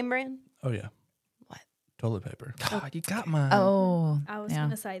to be name brand? Oh yeah. What? Toilet paper. God, you got mine. Oh. I was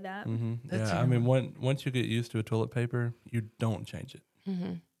going to say that. Yeah, I mean, once you get used to a toilet paper, you don't change it.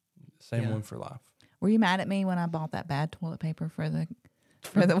 Same one for life. Were you mad at me when I bought that bad toilet paper for the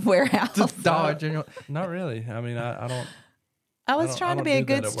warehouse? Dodge. Not really. I mean, I don't. I was I trying to don't be a do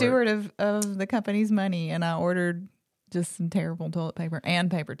that good at steward of the company's money, and I ordered just some terrible toilet paper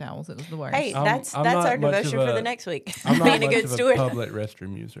and paper towels. It was the worst. Hey, I'm that's not our much devotion of for the a- next week. I'm not Being a much good of steward. public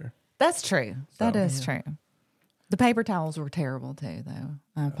restroom user. That's true. That So- is true. The paper towels were terrible too, though.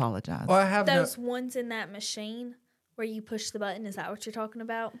 I apologize. Well, I have Those ones in that machine where you push the button. Is that what you're talking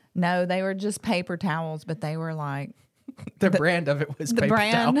about? No, they were just paper towels, but they were like the brand of it was the paper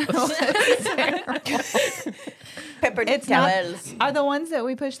brand. towels. was terrible. Pepper It's not. towels. Are the ones that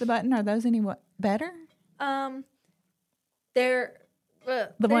we push the button? Are those any better? They're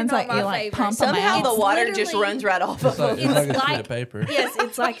The ones like you like pump them Somehow out. the It's water just literally- runs right off of It's them. like a sheet like- of paper. Yes,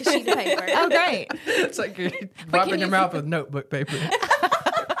 it's like a sheet of paper. Oh, great! It's like you're wiping your mouth with notebook paper.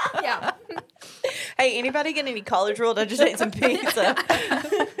 Yeah. Hey, anybody get any college rolled? I just ate some pizza.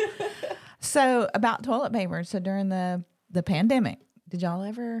 So about toilet paper. So during the pandemic, did y'all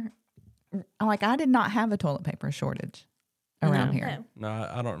ever like? I did not have a toilet paper shortage around here. No, No,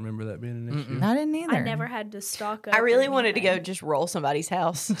 I don't remember that being an issue. I didn't either. I never had to stock up. I or really wanted to go anything. just roll somebody's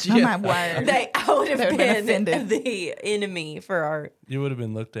house. Oh my word! I would have They would've been been offended. the enemy for our. You would have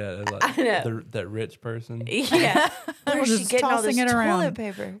been looked at as I like know. that rich person. Yeah. Where's she Just getting all this tossing it toilet around.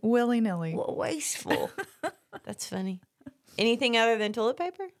 paper? Willy nilly. What wasteful. That's funny. Anything other than toilet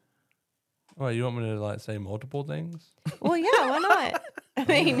paper? Well, you want me to like say multiple things? Well, yeah, why not? I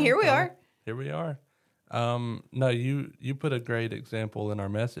mean, here we are. Here we are. No, you put a great example in our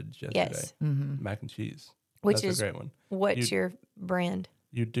message yesterday. Yes. Mac and cheese. Which That's is a great one. what's your brand?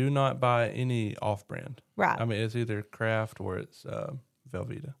 You do not buy any off-brand. Right. I mean, it's either Kraft or it's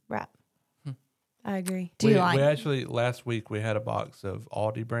Velveeta. Right. I agree. Do you we like? actually last week we had a box of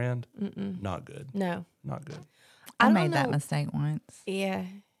Aldi brand. Not good. No. Not good. I don't made that know. mistake once. Yeah.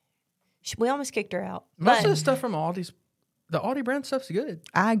 We almost kicked her out. Most But- of the stuff from Aldi's, the Aldi brand stuff's good.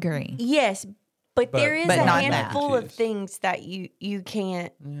 I agree. Yes, but there is But a not that. handful of Cheese. things that you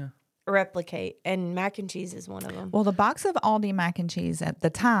can't Yeah. replicate, and mac and cheese is one of them. Well, the box of Aldi mac and cheese at the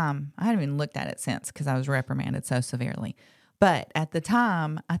time, I haven't even looked at it since because I was reprimanded so severely. But at the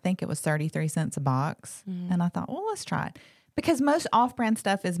time, I think it was 33 cents a box. And I thought, well, let's try it. Because most off-brand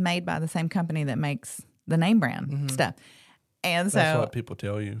stuff is made by the same company that makes the name brand stuff. And That's so what people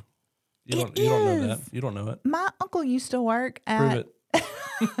tell you. You It don't know that. is. You don't know it. my uncle used to work Prove at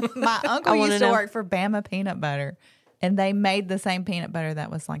it. my uncle wanna used to know. work for Bama Peanut Butter, and they made the same peanut butter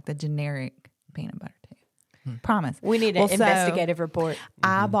that was like the generic peanut butter too. Promise. We need an Well, so investigative report.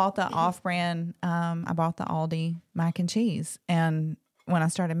 I bought the off-brand. I bought the Aldi mac and cheese, and when I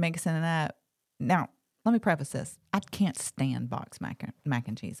started mixing it up, now let me preface this: I can't stand box mac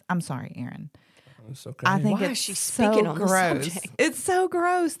and cheese. I'm sorry, Aaron. It's okay. I think Why it's is she so speaking on the gross. subject? It's so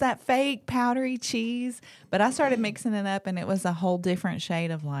gross, that fake powdery cheese. But I started mixing it up, and it was a whole different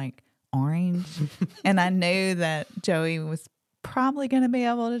shade of like orange. And I knew that Joey was probably going to be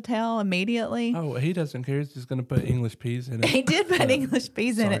able to tell immediately. Oh, he doesn't care. He's just going to put English peas in it. He did put English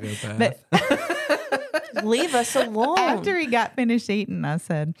peas in it. Psychopath. But Leave us alone. after he got finished eating, I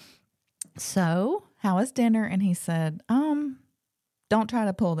said, "So, how was dinner?" And he said, don't try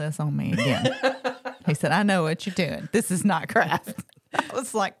to pull this on me again." He said, "I know what you're doing. This is not Kraft." I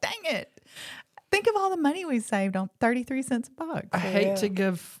was like, dang it. Think of all the money we saved on 33 cents a box. I hate to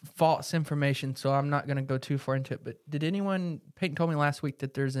give false information, so I'm not going to go too far into it. But did anyone, Peyton told me last week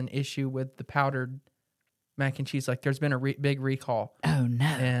that there's an issue with the powdered mac and cheese. Like there's been a big recall. Oh, no.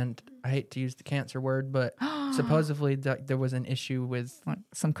 And I hate to use the cancer word, but supposedly there was an issue with, Like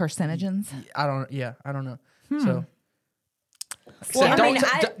some carcinogens. I don't know. So, Well, I don't mean,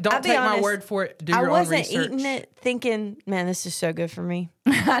 don't I'll be take my honest, word for it. Do I your own wasn't research. eating it thinking, man, this is so good for me.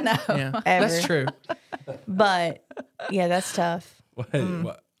 I know. Yeah, Ever. that's true. But yeah, that's tough. Wait,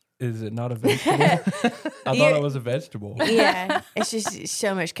 what? Is it not a vegetable? I thought it was a vegetable. Yeah, it's just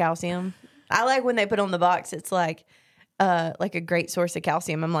so much calcium. I like when they put on the box, it's like a great source of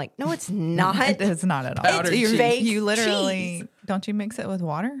calcium. I'm like, no, it's not. It's not at all. Powdered You- cheese. Fake You literally, cheese. don't you mix it with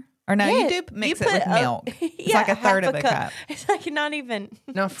water? Or no, Yeah, you do mix you it with put milk. It's like a half third of a cup. It's like not even.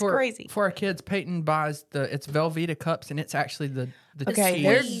 Now it's for crazy. for our kids, Peyton buys it's Velveeta cups, and it's actually the Okay, cheese.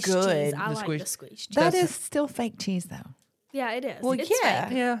 they're Squeeze good. cheese. I The like squeeze. the squeeze cheese. That is still fake cheese, though. Yeah, it is. Well, It's yeah.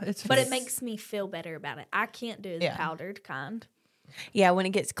 fake. Yeah, it's But fake. it makes me feel better about it. I can't do the Yeah. powdered kind. Yeah, when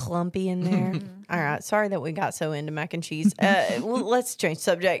it gets clumpy in there. All right, sorry that we got so into mac and cheese. Well, let's change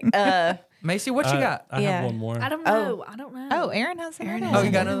subject. Macy, what you got? I Yeah. have one more. I don't know. I don't know. Oh, Aaron has another has one. Oh,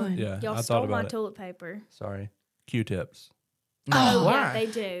 you got another one? Yeah, Y'all I thought stole my about it. toilet paper. Sorry. Q-tips. No, Oh, why? yeah, they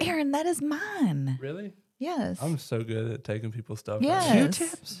do. Aaron, that is mine. Really? Yes. I'm so good at taking people's stuff. Yes.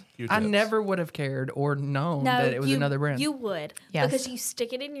 Q-tips? Q-tips. I never would have cared or known No, that it was another brand. You would. Yes. Because you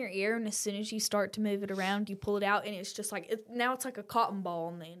stick it in your ear, and as soon as you start to move it around, you pull it out, and it's just like, now it's like a cotton ball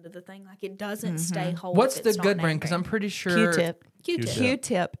on the end of the thing. Like, it doesn't stay whole. What's if the it's not good name brand? Because I'm pretty sure. Q-tip. Q-tip.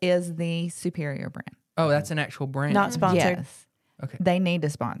 Q-tip is the superior brand. Oh, that's an actual brand. Not sponsored. Yes. Okay. They need to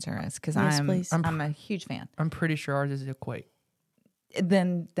sponsor us because Yes, please. I'm a huge fan. I'm pretty sure ours is Equate.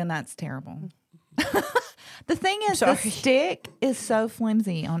 Then that's terrible. The thing is, Sorry. the stick is so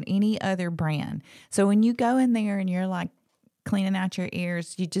flimsy on any other brand. So when you go in there and you're like cleaning out your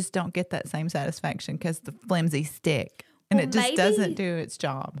ears, you just don't get that same satisfaction because the flimsy stick. And Well, it just maybe- doesn't do its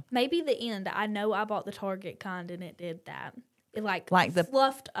job. Maybe the end. I know I bought the Target kind, and it did that. It like the-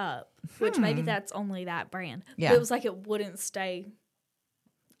 fluffed up, which maybe that's only that brand. Yeah. But it was like it wouldn't stay.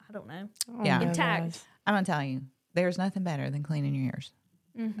 I don't know. Yeah. Intact. I'm going to tell you, there's nothing better than cleaning your ears.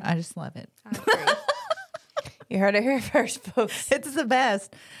 I just love it. I agree. You heard it here first, folks. It's the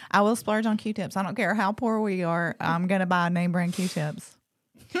best. I will splurge on Q-tips. I don't care how poor we are. I'm going to buy name brand Q-tips.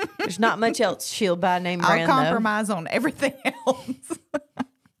 There's not much else she'll buy name I'll brand, though. compromise on everything else.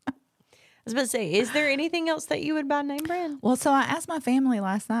 I was about to say, is there anything else that you would buy name brand? Well, so I asked my family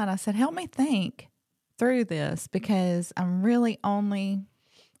last night, I said, help me think through this because I'm really only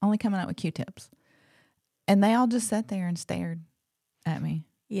coming up with Q-tips. And they all just sat there and stared at me.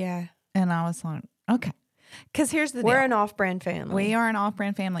 Yeah. And I was like, okay. Because here's the We're deal. an off-brand family. We are an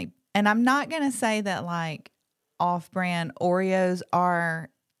off-brand family. And I'm not going to say that like off-brand Oreos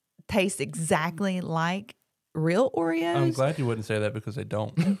taste exactly like real Oreos. I'm glad you wouldn't say that because they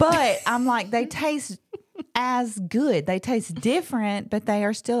don't. But I'm like, they taste as good. They taste different, but they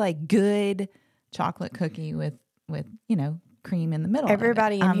are still a good chocolate cookie with cream in the middle.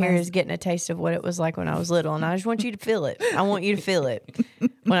 Everybody in of it. here is getting a taste of what it was like when I was little, and I just want you to feel it. I want you to feel it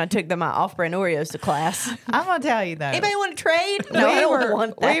when I took my off-brand Oreos to class. I'm gonna tell you though. Anybody want to trade? No, I don't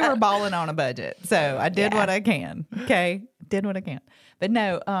want that. We were balling on a budget, so I did what I can. Okay, did what I can. But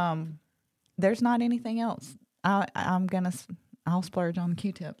no, there's not anything else. I'll splurge on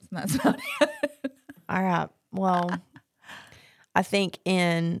Q-tips. And that's about it. All right. Well, I think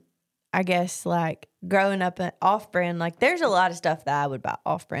I guess like growing up off-brand, like there's a lot of stuff that I would buy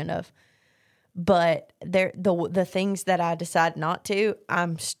off-brand of, but the things that I decide not to,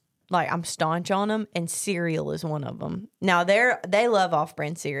 I'm staunch on them, and cereal is one of them. Now they love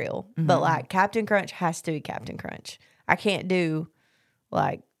off-brand cereal, but like Captain Crunch has to be Captain Crunch. I can't do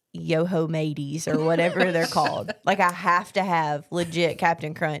like Yo-Ho Mateys or whatever they're called. Like I have to have legit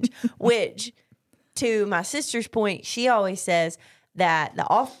Captain Crunch, which to my sister's point, she always says that the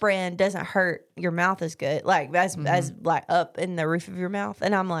off-brand doesn't hurt your mouth as good, like as like up in the roof of your mouth.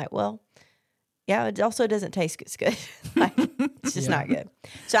 And I'm like, well, yeah, it also doesn't taste as good. Like it's just not good.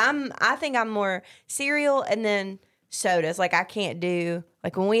 So I think I'm more cereal and then sodas. Like I can't do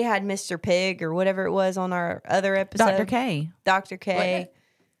like when we had Mr. Pig or whatever it was on our other episode. Dr. K. Dr. K.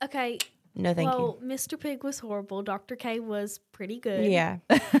 Okay. No, thank Well, Mr. Pig was horrible. Dr. K was pretty good. you. Yeah,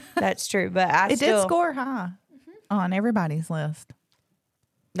 that's true. But It did score high on everybody's list.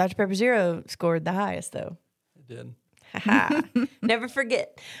 Dr. Pepper Zero scored the highest though. It did. Never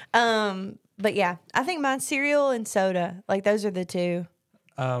forget. But yeah, I think mine's cereal and soda. Like those are the two.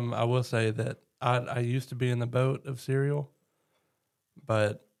 I will say that I used to be in the boat of cereal,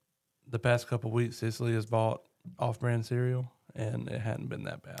 but the past couple weeks, Cicely has bought off-brand cereal, and it hadn't been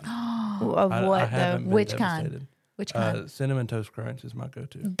that bad. Of I what though? haven't been Which kind? devastated. Which kind? Cinnamon Toast Crunch is my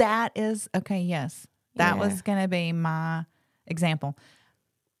go-to. That is okay. Yes, that Yeah. was going to be my example.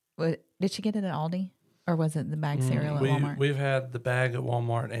 Did she get it at Aldi or was it the bag cereal at Walmart? We've had the bag at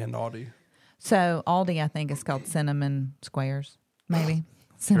Walmart and Aldi. So Aldi, I think, is called cinnamon squares, maybe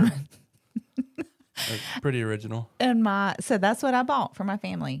cinnamon. It's pretty original. And so that's what I bought for my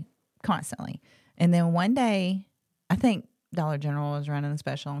family constantly. And then one day, I think Dollar General was running a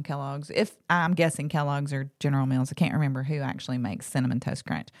special on Kellogg's. If I'm guessing Kellogg's or General Mills, I can't remember who actually makes Cinnamon Toast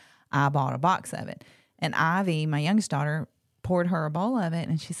Crunch. I bought a box of it, and Ivy, my youngest daughter, poured her a bowl of it,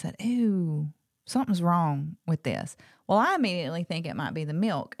 and she said, "Ooh, something's wrong with this." Well, I immediately think it might be the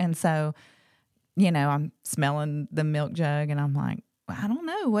milk, and so, I'm smelling the milk jug, and I'm like, well, I don't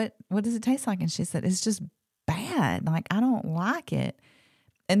know what does it taste like, and she said, "It's just bad. Like I don't like it."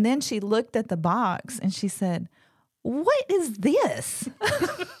 And then she looked at the box, and she said, "What is this?"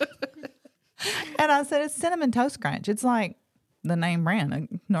 And I said, "It's Cinnamon Toast Crunch. It's like the name brand.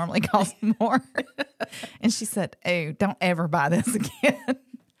 It normally costs more." And she said, "Oh, don't ever buy this again."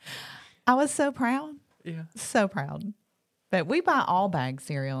 I was so proud. Yeah. So proud. But we buy all bag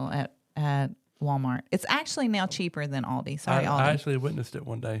cereal at Walmart. It's actually now cheaper than Aldi. Sorry, Aldi. I actually witnessed it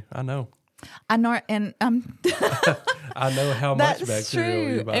one day. I know. I know, and I know how much that's bacteria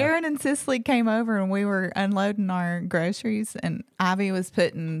true. you buy. Aaron and Cicely came over and we were unloading our groceries, and Ivy was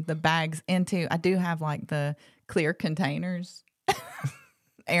putting the bags into. I do have like the clear containers.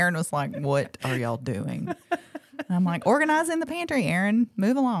 Aaron was like, "What are y'all doing?" And I'm like, "Organizing the pantry, Aaron.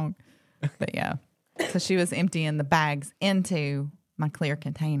 Move along." But yeah, so she was emptying the bags into my clear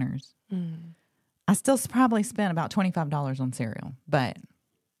containers. I still probably spent about $25 on cereal, but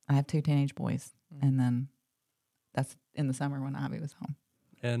I have 2 teenage boys, and then that's in the summer when Ivy was home.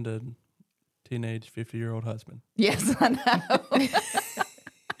 And a teenage 50-year-old husband. Yes, I know.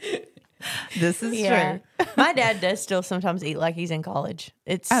 This is true. My dad does still sometimes eat like he's in college.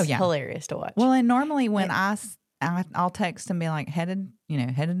 It's hilarious to watch. Well, and normally when I'll text and be like, headed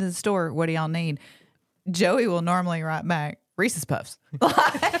to the store, what do y'all need? Joey will normally write back, Reese's Puffs.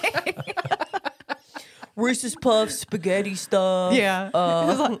 Reese's Puffs, spaghetti stuff. Yeah.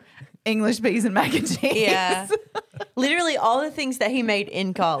 Like English peas and mac and cheese. Yeah. Literally all the things that he made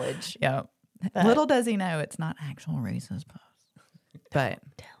in college. Yeah. Little does he know it's not actual Reese's Puffs. But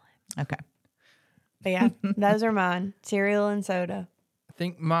okay. But yeah, those are mine. Cereal and soda. I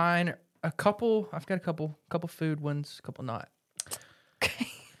think mine, I've got a couple food ones, a couple not. Okay.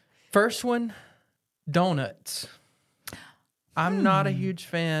 First one, donuts. I'm not a huge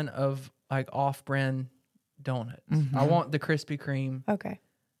fan of like off-brand donuts. I want the Krispy Kreme. Okay.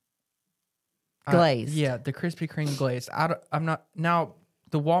 Glazed. Yeah, the Krispy Kreme glazed. I'm not now.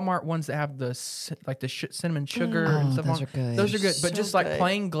 The Walmart ones that have the cinnamon sugar and stuff those on, are good. those are good. But So just like good.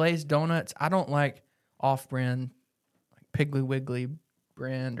 plain glazed donuts, I don't like off-brand, like Piggly Wiggly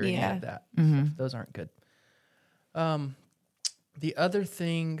brand or any of that. Stuff. Those aren't good. The other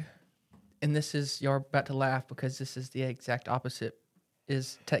thing, and this is, you're about to laugh because this is the exact opposite,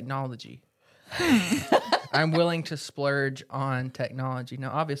 is technology. I'm willing to splurge on technology.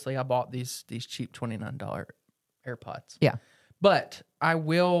 Now, obviously, I bought these cheap $29 AirPods. Yeah. But I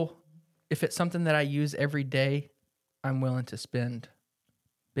will, if it's something that I use every day, I'm willing to spend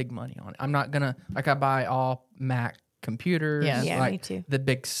big money on it. I'm not going to, like I buy all Mac computers. Yeah, like me too. The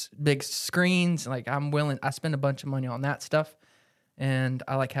big screens. Like I spend a bunch of money on that stuff. And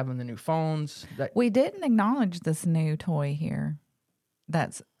I like having the new phones. We didn't acknowledge this new toy here.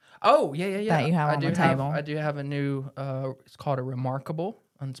 That's Oh, yeah. That you have on the table. I do have a new, it's called a Remarkable,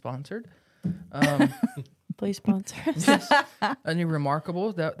 unsponsored. Please sponsor us. Yes, a new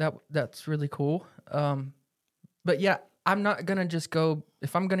Remarkable. That's really cool. But yeah, I'm not gonna just go,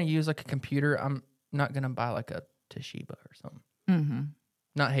 if I'm gonna use like a computer, I'm not gonna buy like a Toshiba or something.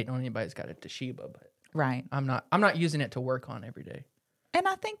 Not hating on anybody who's got a Toshiba, but right. I'm not using it to work on every day. And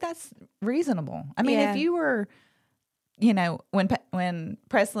I think that's reasonable. I mean, Yeah. if you were, when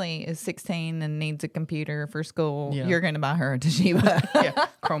Presley is 16 and needs a computer for school, Yeah. you're going to buy her a Toshiba. Yeah,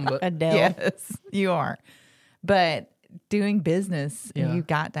 Chromebook. Adele. Yes, you are. But doing business, Yeah.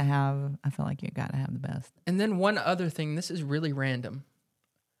 I feel like you got to have the best. And then one other thing, this is really random.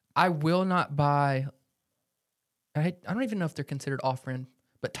 I will not buy, I don't even know if they're considered off-brand,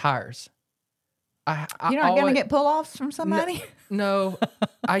 but tires. You're not going to get pull-offs from somebody? No,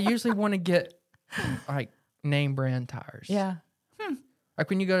 I usually want to get like name brand tires. Yeah. Like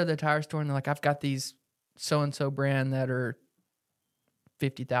when you go to the tire store and they're like, I've got these so-and-so brand that are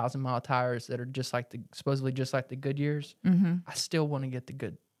 50,000 mile tires that are supposedly just like the Goodyears. I still want to get the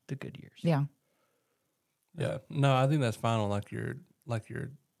Goodyears. Yeah. Yeah. No, I think that's fine on like your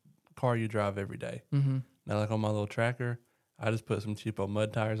car you drive every day. Now, like on my little tracker, I just put some cheapo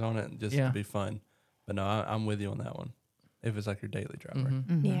mud tires on it just to be fun. But no, I'm with you on that one. If it's like your daily driver.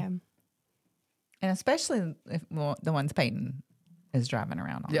 Yeah. And especially if the ones Peyton is driving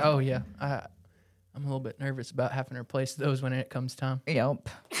around on. Yeah. Oh yeah. I'm a little bit nervous about having to replace those when it comes time. Yep.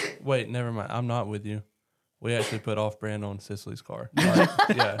 Wait, never mind. I'm not with you. We actually put off-brand on Cicely's car.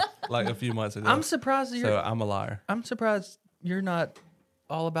 Like a few months ago. I'm surprised I'm a liar. I'm surprised you're not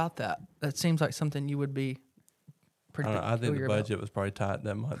all about that. That seems like something you would be pretty. I think the budget was probably tight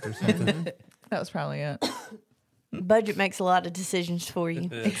that month or something. That was probably it. Budget makes a lot of decisions for you.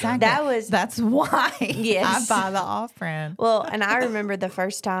 Exactly. That's why Yes. I buy the off-brand. Well, and I remember the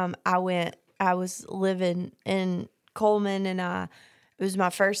first time I was living in Coleman, and it was my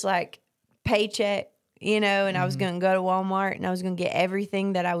first like paycheck, and I was going to go to Walmart and I was going to get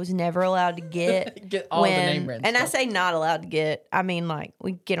everything that I was never allowed to get. Get all the name brand And I stuff. say not allowed to get. I mean, like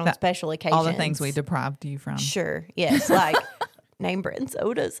we get on special occasions. All the things we deprived you from. Sure. Yes. Like name brand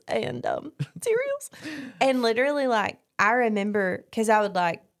sodas and cereals. And literally, like, I remember because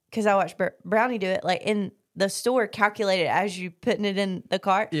I watched Brownie do it, like in the store, calculated as you putting it in the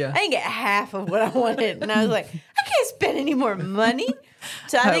cart. Yeah. I didn't get half of what I wanted. And I was like, I can't spend any more money.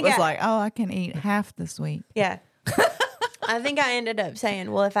 So I It think was like, oh, I can eat half this week. yeah. I think I ended up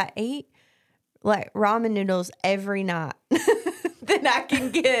saying, well, if I eat like ramen noodles every night, then I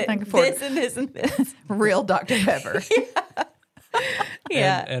can get I can afford this and this and this. Real Dr. Pepper.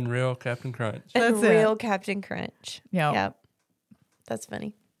 Yeah. And real Captain Crunch. And That's it. real Captain Crunch. Yep. That's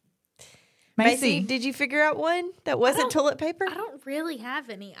funny. Macy, Macy, did you figure out one that wasn't toilet paper? I don't really have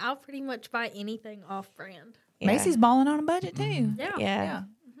any. I'll pretty much buy anything off brand. Yeah. Macy's balling on a budget too. Yeah. Yeah.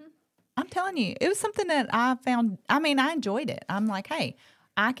 I'm telling you, it was something that I found. I mean, I enjoyed it. I'm like, hey,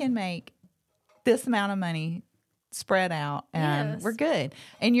 I can make this amount of money spread out, and Yes. we're good.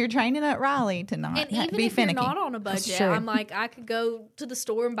 And you're training up Riley to not And even be if finicky. you're not on a budget, true. I'm like, I could go to the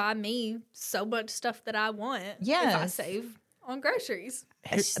store and buy me so much stuff that I want. If I Yes. save on groceries.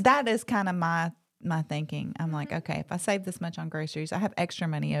 That is kind of my thinking. I'm like, okay, if I save this much on groceries, I have extra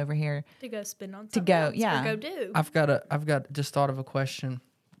money over here. To go spend on To something go, else, yeah. or go do. I've got just thought of a question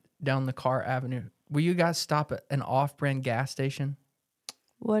down the car avenue. Will you guys stop at an off-brand gas station?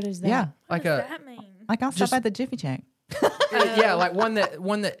 What is that? Yeah, What Like does a that mean? like I'll stop Just- at the Jiffy Check. yeah, like one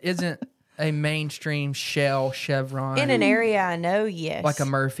that isn't a mainstream Shell, Chevron, In an area I know, yes. like a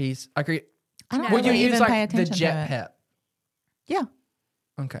Murphy's. Like, are you, I don't would you really use even pay like the attention to Jet it. Pep? Yeah.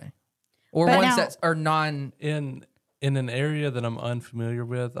 Okay. Or But ones now- that are non. In an area that I'm unfamiliar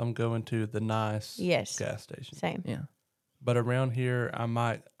with, I'm going to the nice Yes. gas station. Same. Yeah. But around here,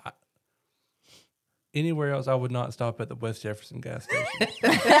 anywhere else, I would not stop at the West Jefferson gas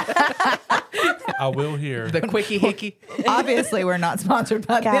station. I will here. The quickie hickey. Obviously, we're not sponsored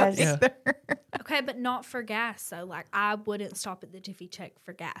by Guys. them either. Okay, but not for gas. So, like, I wouldn't stop at the Jiffy Check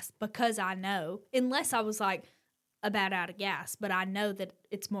for gas because I know, unless I was like about out of gas, but I know that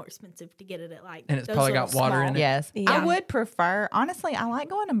it's more expensive to get it at like. And it's those probably little got water in small- it. Yes. Yeah. I would prefer, honestly, I like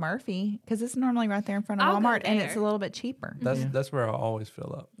going to Murphy because it's normally right there in front of I'll go Walmart and it's a there. little bit cheaper. That's where I always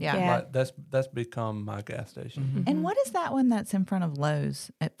fill up. Yeah. Yeah. Like, that's become my gas station. And what is that one that's in front of Lowe's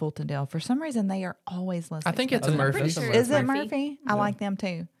at Fultondale? For some reason, they are always less I think it's a expensive. Murphy's. sure Is it Murphy. Murphy? I like them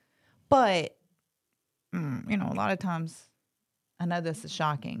too. But, a lot of times, I know this is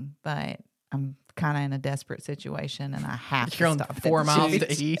shocking, but I'm kind of in a desperate situation and I have You're to on stop at 4 the miles Jiffy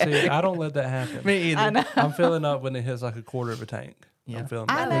to eat. See, I don't let that happen. Me either. I know. I'm filling up when it hits like a quarter of a tank. Yeah. I'm filling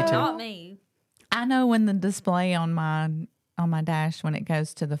I up. know. Me too. Not me. I know when the display on my dash, when it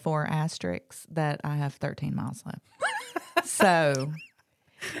goes to the 4 asterisks, that I have 13 miles left. So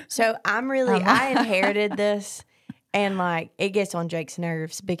I inherited this, and like it gets on Jake's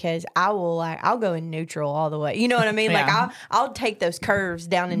nerves because I'll go in neutral all the way. You know what I mean? Like Yeah. I'll take those curves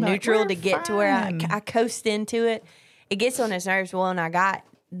down in Like, neutral we're to get to where fine. I coast into it. It gets on his nerves. Well, and I got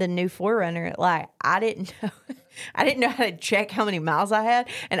the new Forerunner. Like I didn't know how to check how many miles I had,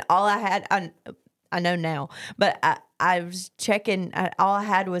 and all I had I know now, but I was checking. All I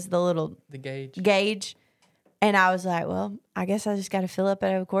had was the little The gauge. And I was like, well, I guess I just got to fill up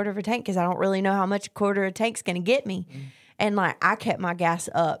at a quarter of a tank because I don't really know how much a quarter of a tank's going to get me. And like, I kept my gas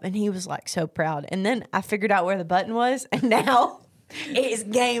up and he was like so proud. And then I figured out where the button was and now it is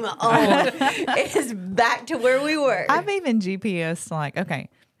game on. It is back to where we were. I've even GPS like, okay,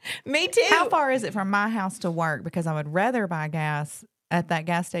 Me too. how far is it from my house to work? Because I would rather buy gas at that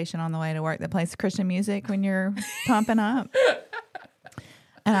gas station on the way to work that plays Christian music when you're pumping up.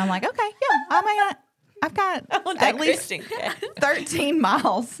 And I'm like, okay, yeah, I mean, I've got at least Christian gas. 13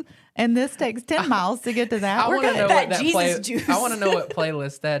 miles, and this takes 10 miles to get to that. I We're want to good. know That what Jesus juice. I want to know what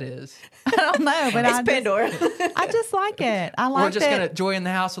playlist that is. I don't know, but It's I Pandora. I just like it. I like We're just that. gonna joy in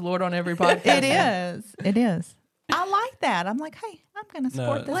the house of the Lord on every podcast. It is. It is. I like that. I'm like, hey, I'm going to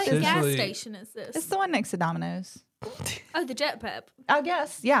support No, What this. gas Seriously. station is It's this? the one next to Domino's. Oh, the Jet Pep. I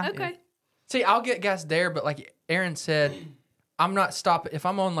guess. Yeah. Okay. See, I'll get gas there, but like Aaron said, I'm not stopping if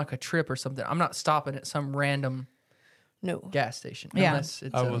I'm on like a trip or something. I'm not stopping at some random No. gas station Yeah. unless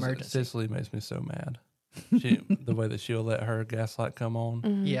it's I an was emergency. Cicely makes me so mad. The way that she'll let her gas light come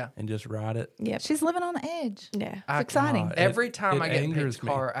on Yeah. and just ride it. Yep. She's living on the edge. Yeah. I- exciting. God, Every time it I get in angers Pig's me.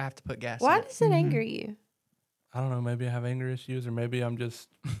 car, I have to put gas Why in it. does it anger you? I don't know. Maybe I have anger issues, or maybe I'm just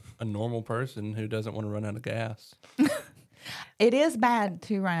a normal person who doesn't want to run out of gas. It is bad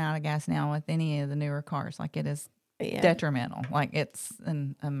to run out of gas now with any of the newer cars. Like it is Yeah. detrimental. Like it's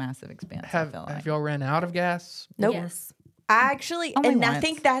a massive expense. I Have, feel like. have y'all ran out of gas? Nope. Yes. I actually, Only and I once.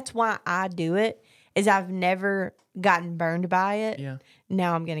 think that's why I do it, is I've never gotten burned by it. Yeah.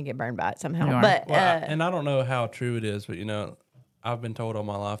 Now I'm going to get burned by it somehow. You are. But Well, and I don't know how true it is, but I've been told all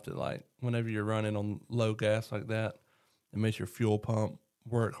my life that like whenever you're running on low gas like that, it makes your fuel pump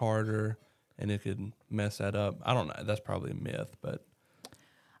work harder, and it could mess that up. I don't know. That's probably a myth, but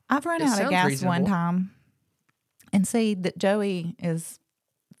I've run It out of sounds gas reasonable. one time, And see that Joey is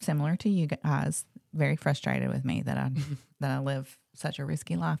similar to you guys, very frustrated with me that I live such a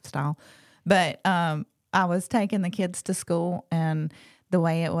risky lifestyle. But I was taking the kids to school, and the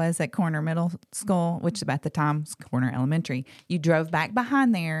way it was at Corner Middle School, which at the time was Corner Elementary, you drove back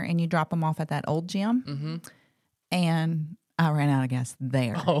behind there and you drop them off at that old gym. And I ran out of gas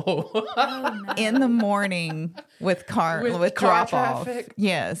there. No. In the morning with car drop off.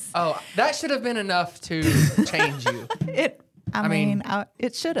 Yes. Oh, that should have been enough to change you. I mean,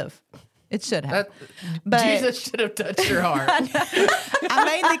 it should have. It should have. But Jesus should have touched your heart. I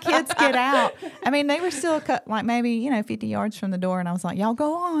made the kids get out. I mean, they were still like maybe 50 yards from the door, and I was like, "Y'all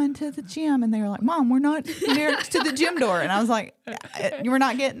go on to the gym," and they were like, "Mom, we're not next to the gym door," and I was like, "We're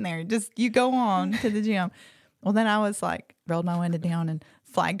not getting there. Just you go on to the gym." Well, then I was like, rolled my window down and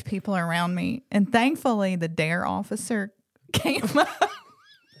flagged people around me, and thankfully the DARE officer came up.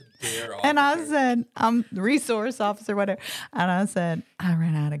 And I said, I'm the resource officer, whatever. And I said, I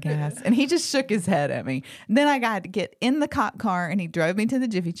ran out of gas. And he just shook his head at me. Then I got to get in the cop car, and he drove me to the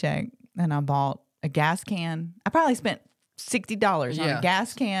Jiffy Check, and I bought a gas can. I probably spent $60 on a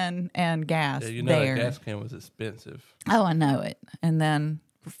gas can and gas there. That gas can was expensive. Oh, I know it. And then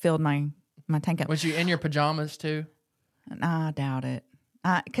filled my tank up. Was you in your pajamas too? Nah, I doubt it.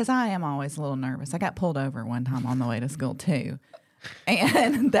 Because I am always a little nervous. I got pulled over one time on the way to school too.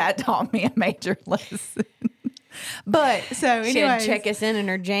 And that taught me a major lesson. But so anyway, she'd check us in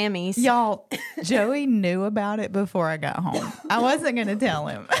her jammies. Y'all, Joey knew about it before I got home. I wasn't going to tell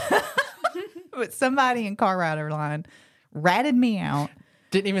him. But somebody in car rider line ratted me out.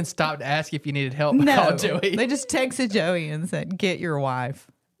 Didn't even stop to ask if you needed help. No, Called Joey. They just texted Joey and said, "Get your wife."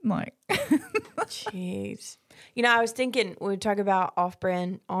 I'm like, jeez. I was thinking we would talk about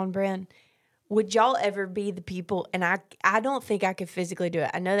off-brand, on-brand. Would y'all ever be the people? And I don't think I could physically do it.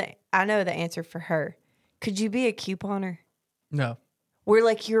 I know the answer for her. Could you be a couponer? No. Where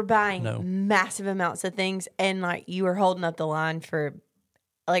like you're buying massive amounts of things, and like you were holding up the line for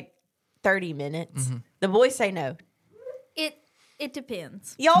like 30 minutes. Mm-hmm. The boys say no. It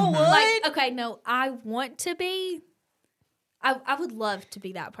depends. Y'all would? Like, okay, no, I want to be. I would love to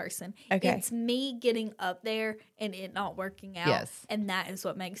be that person. Okay. It's me getting up there and it not working out. Yes. And that is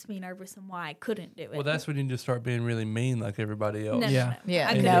what makes me nervous and why I couldn't do it. Well, that's when you just start being really mean like everybody else. No. Yeah.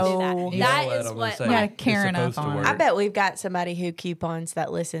 I couldn't do that. Yeah. That is what. Yeah, Karen up on her. I bet we've got somebody who coupons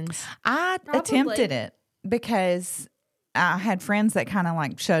that listens. I attempted it because I had friends that kind of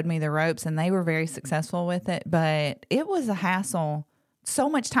like showed me the ropes, and they were very successful with it, but it was a hassle. So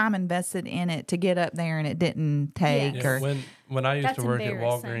much time invested in it to get up there, and it didn't take. Yeah, when I used to work at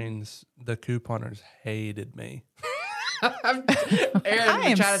embarrassing. Walgreens, the couponers hated me. Aaron I am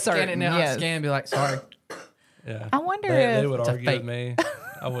would try to scan it certain, now, yes. scan and be like, sorry. Yeah, I wonder they if would It's a argue fake. with me.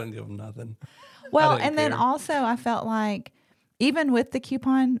 I wouldn't give them nothing. Well, didn't and then care. also I felt like even with the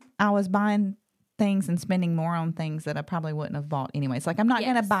coupon, I was buying things and spending more on things that I probably wouldn't have bought anyways. Like I'm not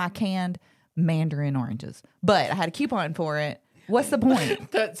going to buy canned mandarin oranges, but I had a coupon for it. What's the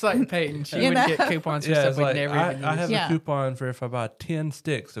point? That's like Peyton. She You would know? get coupons for Yeah, stuff it's we like never even I used. have Yeah. a coupon for if I buy 10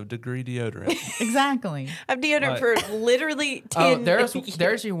 sticks of Degree deodorant. Exactly. I've deodorant for literally 10 Oh,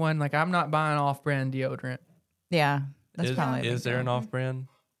 there's your one. Like, I'm not buying off-brand deodorant. Yeah. That's probably a is big there an deal. off-brand?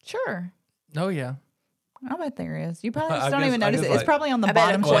 Sure. Oh, yeah. I bet there is. You probably I just don't guess- even I notice guess, it. It's like- probably on the I bet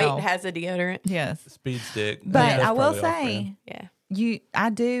bottom Equate shelf. has a deodorant. Yes. Speed stick. But That's I will probably off-brand. say, Yeah. I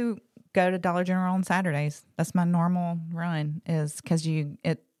do go to Dollar General on Saturdays. That's my normal run, is because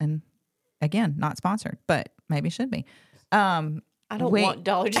and again, not sponsored, but maybe should be. I don't want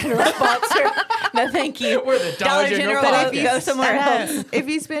Dollar General sponsor. No, thank you. We're the Dollar General But podcast. if you go somewhere else. If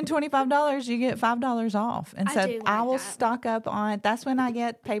you spend $25, you get $5 off. And I so do like I will that. stock up on. That's when I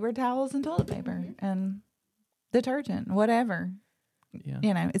get paper towels and toilet paper and detergent, whatever.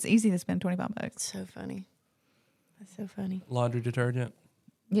 Yeah. It's easy to spend $25. So funny. That's so funny. Laundry detergent.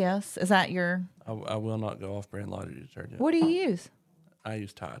 Yes, is that your? I will not go off-brand laundry detergent. What do you use? I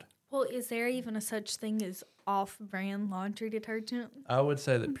use Tide. Well, is there even a such thing as off-brand laundry detergent? I would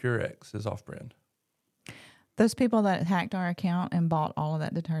say that Purex is off-brand. Those people that hacked our account and bought all of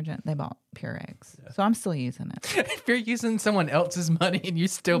that detergent, they bought Purex. Yeah. So I'm still using it. If you're using someone else's money and you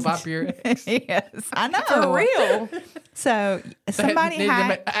still buy Purex. Yes, I know. For real. So somebody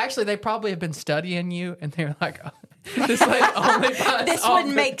hacked. Actually, they probably have been studying you, and they're like, oh, this lady only buys This off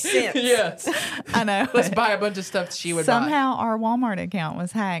wouldn't make sense. Yes. I know. Let's buy a bunch of stuff she would buy. Somehow our Walmart account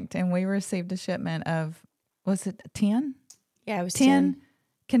was hacked, and we received a shipment of, was it 10? Yeah, it was 10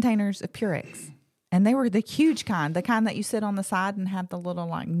 containers of Purex. And they were the huge kind, the kind that you sit on the side and have the little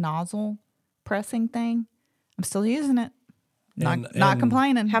like nozzle pressing thing. I'm still using it. Not And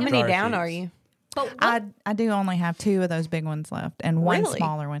complaining. How many Dryer down sheets. are you? But I do only have 2 of those big ones left and one Really?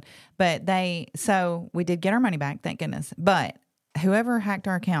 smaller one. But so we did get our money back, thank goodness. But whoever hacked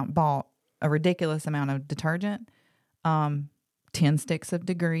our account bought a ridiculous amount of detergent, 10 sticks of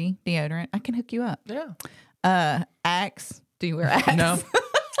Degree deodorant. I can hook you up. Yeah. Axe. Do you wear Axe? No.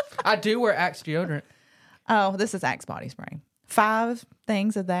 I do wear Axe deodorant. Oh, this is Axe body spray. 5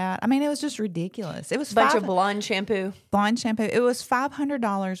 things of that. I mean, it was just ridiculous. It was Bunch of blonde shampoo. blonde shampoo. It was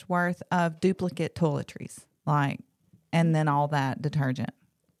 $500 worth of duplicate toiletries, and then all that detergent.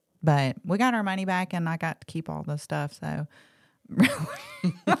 But we got our money back, and I got to keep all the stuff. So,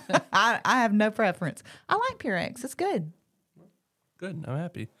 I have no preference. I like Purex. It's good. Good. I'm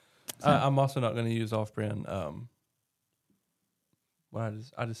happy. I'm also not going to use off-brand. Well,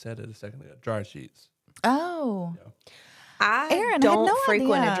 I just said it a second ago. Dryer sheets. Oh, Yeah. I had don't no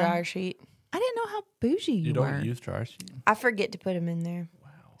frequent idea. a dryer sheet. I didn't know how bougie you You were. don't use dryer sheets? I forget to put them in there.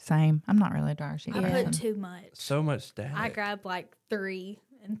 Same. I'm not really a dryer sheet I person. put too much. So much static. I grab like 3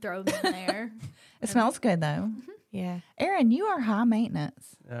 and throw them in there. It smells good though. Yeah. Erin, you are high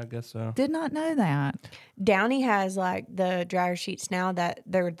maintenance. Yeah, I guess so. Did not know that. Downey has like the dryer sheets now that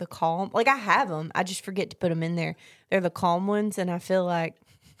they're the calm. Like I have them. I just forget to put them in there. They're the calm ones. And I feel like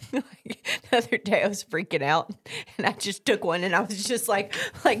the other day I was freaking out and I just took one and I was just like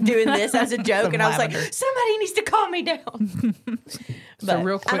doing this as a joke. Some And I was lavender. like, somebody needs to calm me down. So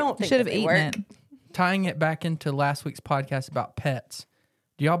real quick, I don't think Should have that they eaten work. it. tying it back into last week's podcast about pets.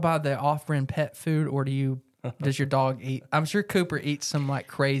 Do y'all buy the off-brand pet food, or does your dog eat? I'm sure Cooper eats some like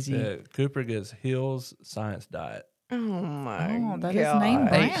crazy. Yeah, Cooper gets Hill's Science Diet. Oh my Oh, that God. is name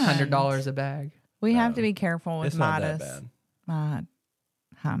brand. $800 a bag. We have to be careful with It's not that Midas. bad. My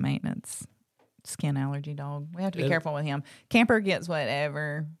high maintenance skin allergy dog. We have to be It- careful with him. Camper gets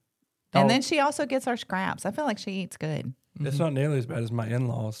whatever. And then she also gets our scraps. I feel like she eats good. It's not nearly as bad as my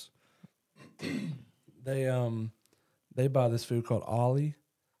in-laws. They buy this food called Ollie,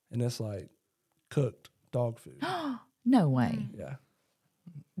 and it's like cooked dog food. No way. Yeah.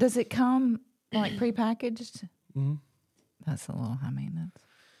 Does it come like prepackaged? Mm-hmm. That's a little high maintenance.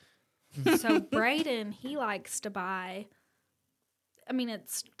 So Braden, he likes to buy,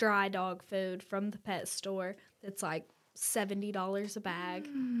 it's dry dog food from the pet store. It's like $70 a bag.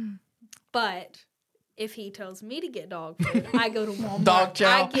 But if he tells me to get dog food, I go to Walmart. Dog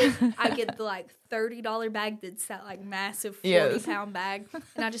chow. I get the like $30 bag that's that like massive 40 Yes. pound bag.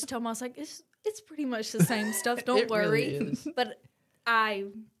 And I just tell him, I was like, it's pretty much the same stuff. Don't It worry. really is. But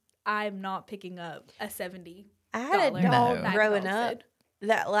I'm not picking up a $70 I had a bag dog of growing dog up food.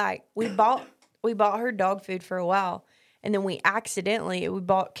 that like we bought her dog food for a while, and then we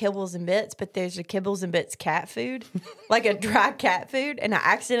bought Kibbles and Bits, but there's a Kibbles and Bits cat food, like a dry cat food, and I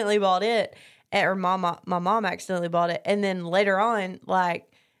accidentally bought it, or my mom accidentally bought it, and then later on,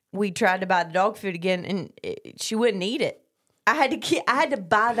 like we tried to buy the dog food again, and she wouldn't eat it. I had to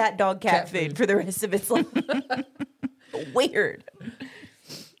buy that dog cat food for the rest of its life. Weird.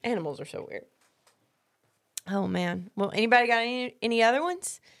 Animals are so weird. Oh man. Well, anybody got any other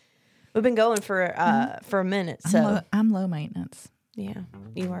ones? We've been going for a minute, so I'm low maintenance. yeah,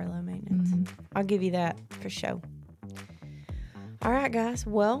 you are low maintenance. I'll give you that for sure. All right, guys.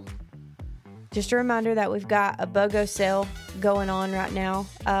 Well, just a reminder that we've got a BOGO sale going on right now.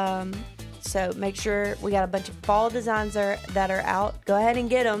 So make sure we got a bunch of fall designs that are out. Go ahead and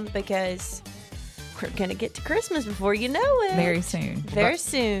get them because we're gonna get to Christmas before you know it. Very soon. Very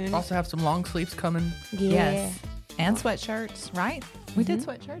soon. Also have some long sleeves coming. Yeah. Yes. And sweatshirts, right? We did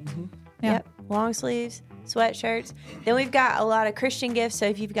sweatshirts. Yeah. Yep. Long sleeves, sweatshirts. Then we've got a lot of Christian gifts. So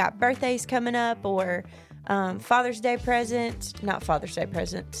if you've got birthdays coming up or Father's Day presents, not Father's Day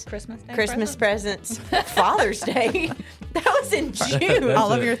presents, Christmas presents, Father's Day. That was in June.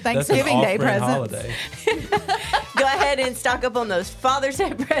 All of your Thanksgiving Day presents. Holiday. Go ahead and stock up on those Father's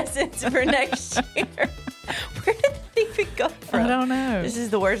Day presents for next year. Where did that even go from? I don't know. This is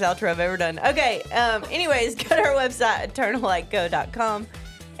the worst outro I've ever done. Okay. Anyways, go to our website, eternallightgo.com.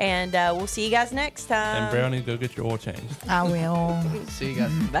 And we'll see you guys next time. And Brownie, go get your oil changed. I will. See you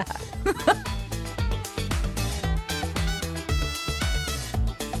guys. Bye.